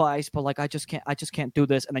sacrifice, but like I just can't do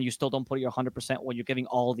this, and then you still don't put your 100% when you're giving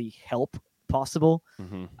all the help possible.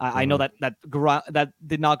 Mhm. I know that that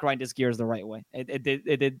did not grind his gears the right way. It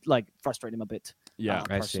did like frustrate him a bit. Yeah,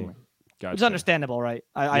 I see. personally. gotcha. Which is understandable, right?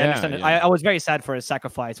 I Yeah, understand it. yeah. I was very sad for his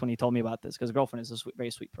sacrifice when he told me about this because his girlfriend is a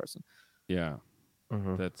very sweet person. Yeah,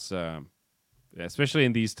 Mhm. that's especially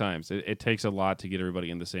in these times. It takes a lot to get everybody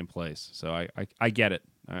in the same place. So I get it.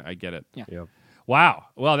 I get it. Yeah. Yep. Wow.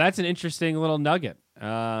 Well, that's an interesting little nugget.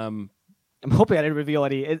 I'm hoping I didn't reveal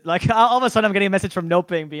any. Like all of a sudden, I'm getting a message from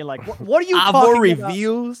Noping being like, "What are you Avo talking about?"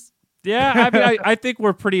 reviews. Yeah, I mean, I think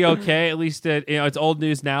we're pretty okay. At least it's old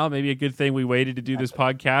news now. Maybe a good thing we waited to do this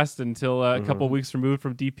podcast until a couple weeks removed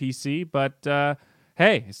from DPC. But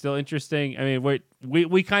hey, it's still interesting. I mean,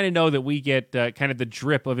 we kind of know that we get kind of the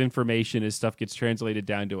drip of information as stuff gets translated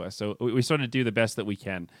down to us. So we sort of do the best that we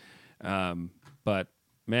can. But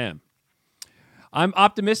man, I'm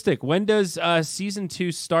optimistic. When does season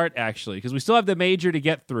 2 start? Actually, because we still have the major to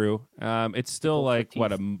get through. It's still April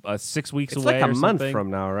like 13th. what 6 weeks It's away, like a or month something?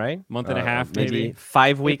 from now, right? Month and a half, maybe maybe.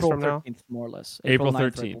 5 weeks April from now. 13th, more or less. April 9th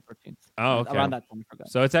or 13th. April 13th. Oh, okay. Around that time, I forgot.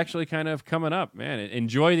 So it's actually kind of coming up, man.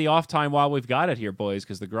 Enjoy the off time while we've got it here, boys,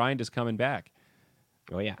 because the grind is coming back.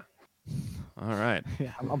 Oh yeah. All right.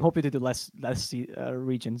 Yeah, I'm hoping to do less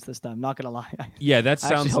regions this time. Not gonna lie. Yeah, that I actually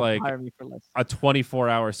sounds hope they like hire me for less. a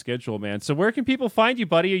 24-hour schedule, man. So where can people find you,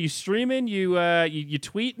 buddy? Are you streaming? You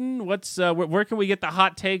tweeting? What's where can we get the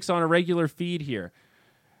hot takes on a regular feed here?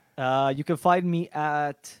 You can find me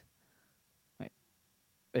at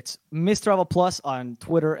it's Mr. Ava Plus on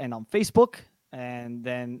Twitter and on Facebook, and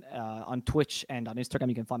then on Twitch and on Instagram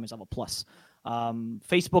you can find me as Ava Plus.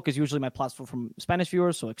 Facebook is usually my platform from Spanish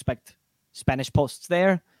viewers, so expect Spanish posts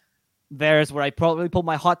there. There's where I probably put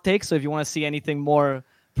my hot takes. So if you want to see anything more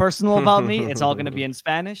personal about me, it's all going to be in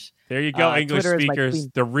Spanish. There you go, English Twitter is my speakers.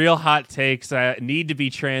 queen. The real hot takes need to be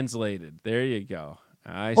translated. There you go.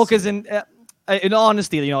 Well, because in all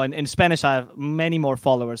honesty, in Spanish I have many more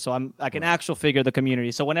followers, so I'm like an actual figure of the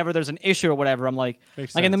community. So whenever there's an issue or whatever, I'm like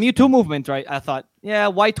Makes in the sense. Mewtwo movement, right? I thought, yeah,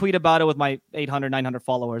 why tweet about it with my 800, 900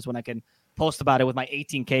 followers when I can post about it with my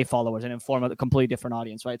 18K followers and inform a completely different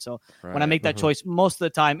audience, right? So when I Right. make that choice, most of the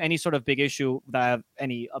time, any sort of big issue that I have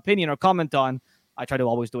any opinion or comment on, I try to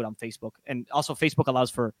always do it on Facebook. And also Facebook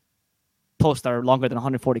allows for posts that are longer than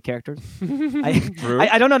 140 characters.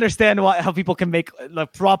 I don't understand how people can make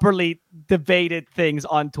properly debated things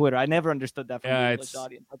on Twitter. I never understood that from Yeah, the English it's-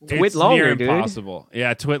 audience. Twit It's longer, near dude. impossible.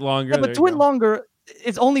 Yeah, twit longer. Yeah, there but you tweet go. longer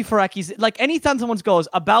is only for Akis. Like anytime someone goes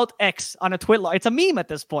about X on a twit, it's a meme at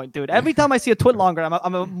this point, dude. Every time I see a twit longer,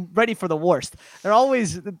 I'm ready for the worst. They're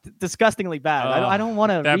always disgustingly bad. I don't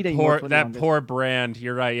want to read any more twit longers. poor brand.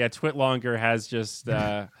 You're right. Yeah, twit longer has just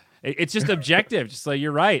it's just objective. Just like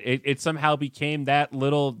you're right. It somehow became that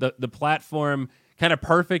little the platform kind of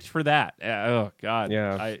perfect for that. Oh God.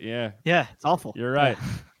 Yeah. Yeah, it's awful. You're right.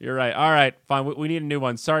 You're right. All right, fine. We need a new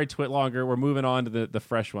one. Sorry, twit longer. We're moving on to the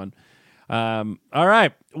fresh one. All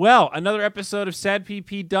right. Well, another episode of Sad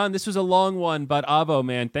PP done. This was a long one, but Avo,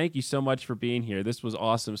 man, thank you so much for being here. This was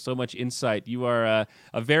awesome. So much insight. You are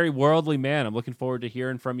a very worldly man. I'm looking forward to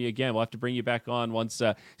hearing from you again. We'll have to bring you back on once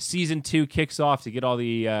season 2 kicks off to get all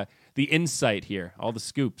the insight here, all the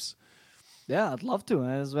scoops. Yeah, I'd love to.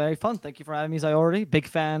 It was very fun. Thank you for having me, Zayori. Big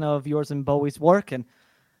fan of yours and Bowie's work, and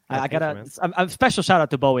I gotta a special shout out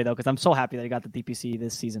to Bowie though, because I'm so happy that he got the DPC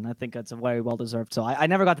this season. I think it's a very well deserved. So I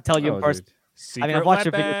never got to tell you in person. Secret I mean, I've watched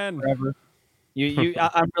your weapon. videos forever.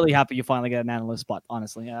 I'm really happy you finally get an analyst spot.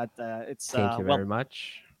 Honestly, it's Thank you very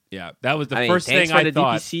much. Yeah, that was the I mean, first thanks thing for I the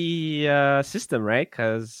thought. DPC system, right?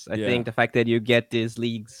 Because I Yeah. think the fact that you get these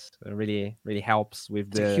leagues really helps with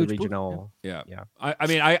It's a the huge boost, regional. Yeah. Yeah. I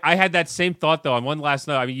mean, I had that same thought, though, on one last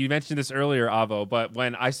note. I mean, you mentioned this earlier, Avo, but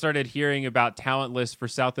when I started hearing about talent lists for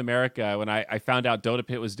South America, when I found out Dota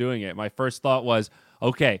Pit was doing it, my first thought was,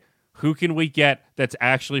 okay, who can we get that's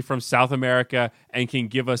actually from South America and can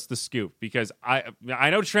give us the scoop? Because I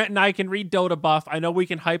know Trent and I can read Dota buff. I know we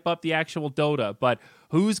can hype up the actual Dota, but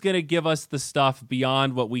who's going to give us the stuff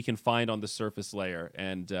beyond what we can find on the surface layer?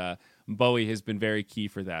 And Bowie has been very key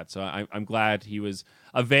for that. So I'm glad he was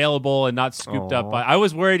available and not scooped up by. I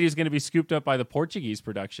was worried he was going to be scooped up by the Portuguese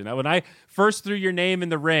production. When I first threw your name in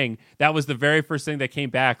the ring, that was the very first thing that came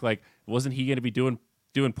back. Like, wasn't he going to be doing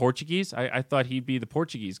Portuguese? I thought he'd be the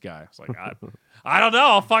Portuguese guy. I was like, I don't know.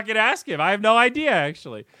 I'll fucking ask him. I have no idea,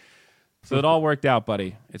 actually. So it all worked out,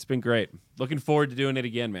 buddy. It's been great. Looking forward to doing it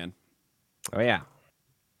again, man. Oh yeah.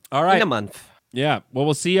 All right. In a month. Yeah. Well,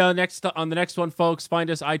 we'll see you on the next one, folks. Find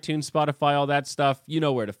us iTunes, Spotify, all that stuff. You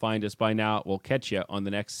know where to find us by now. We'll catch you on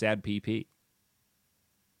the next Sad PP.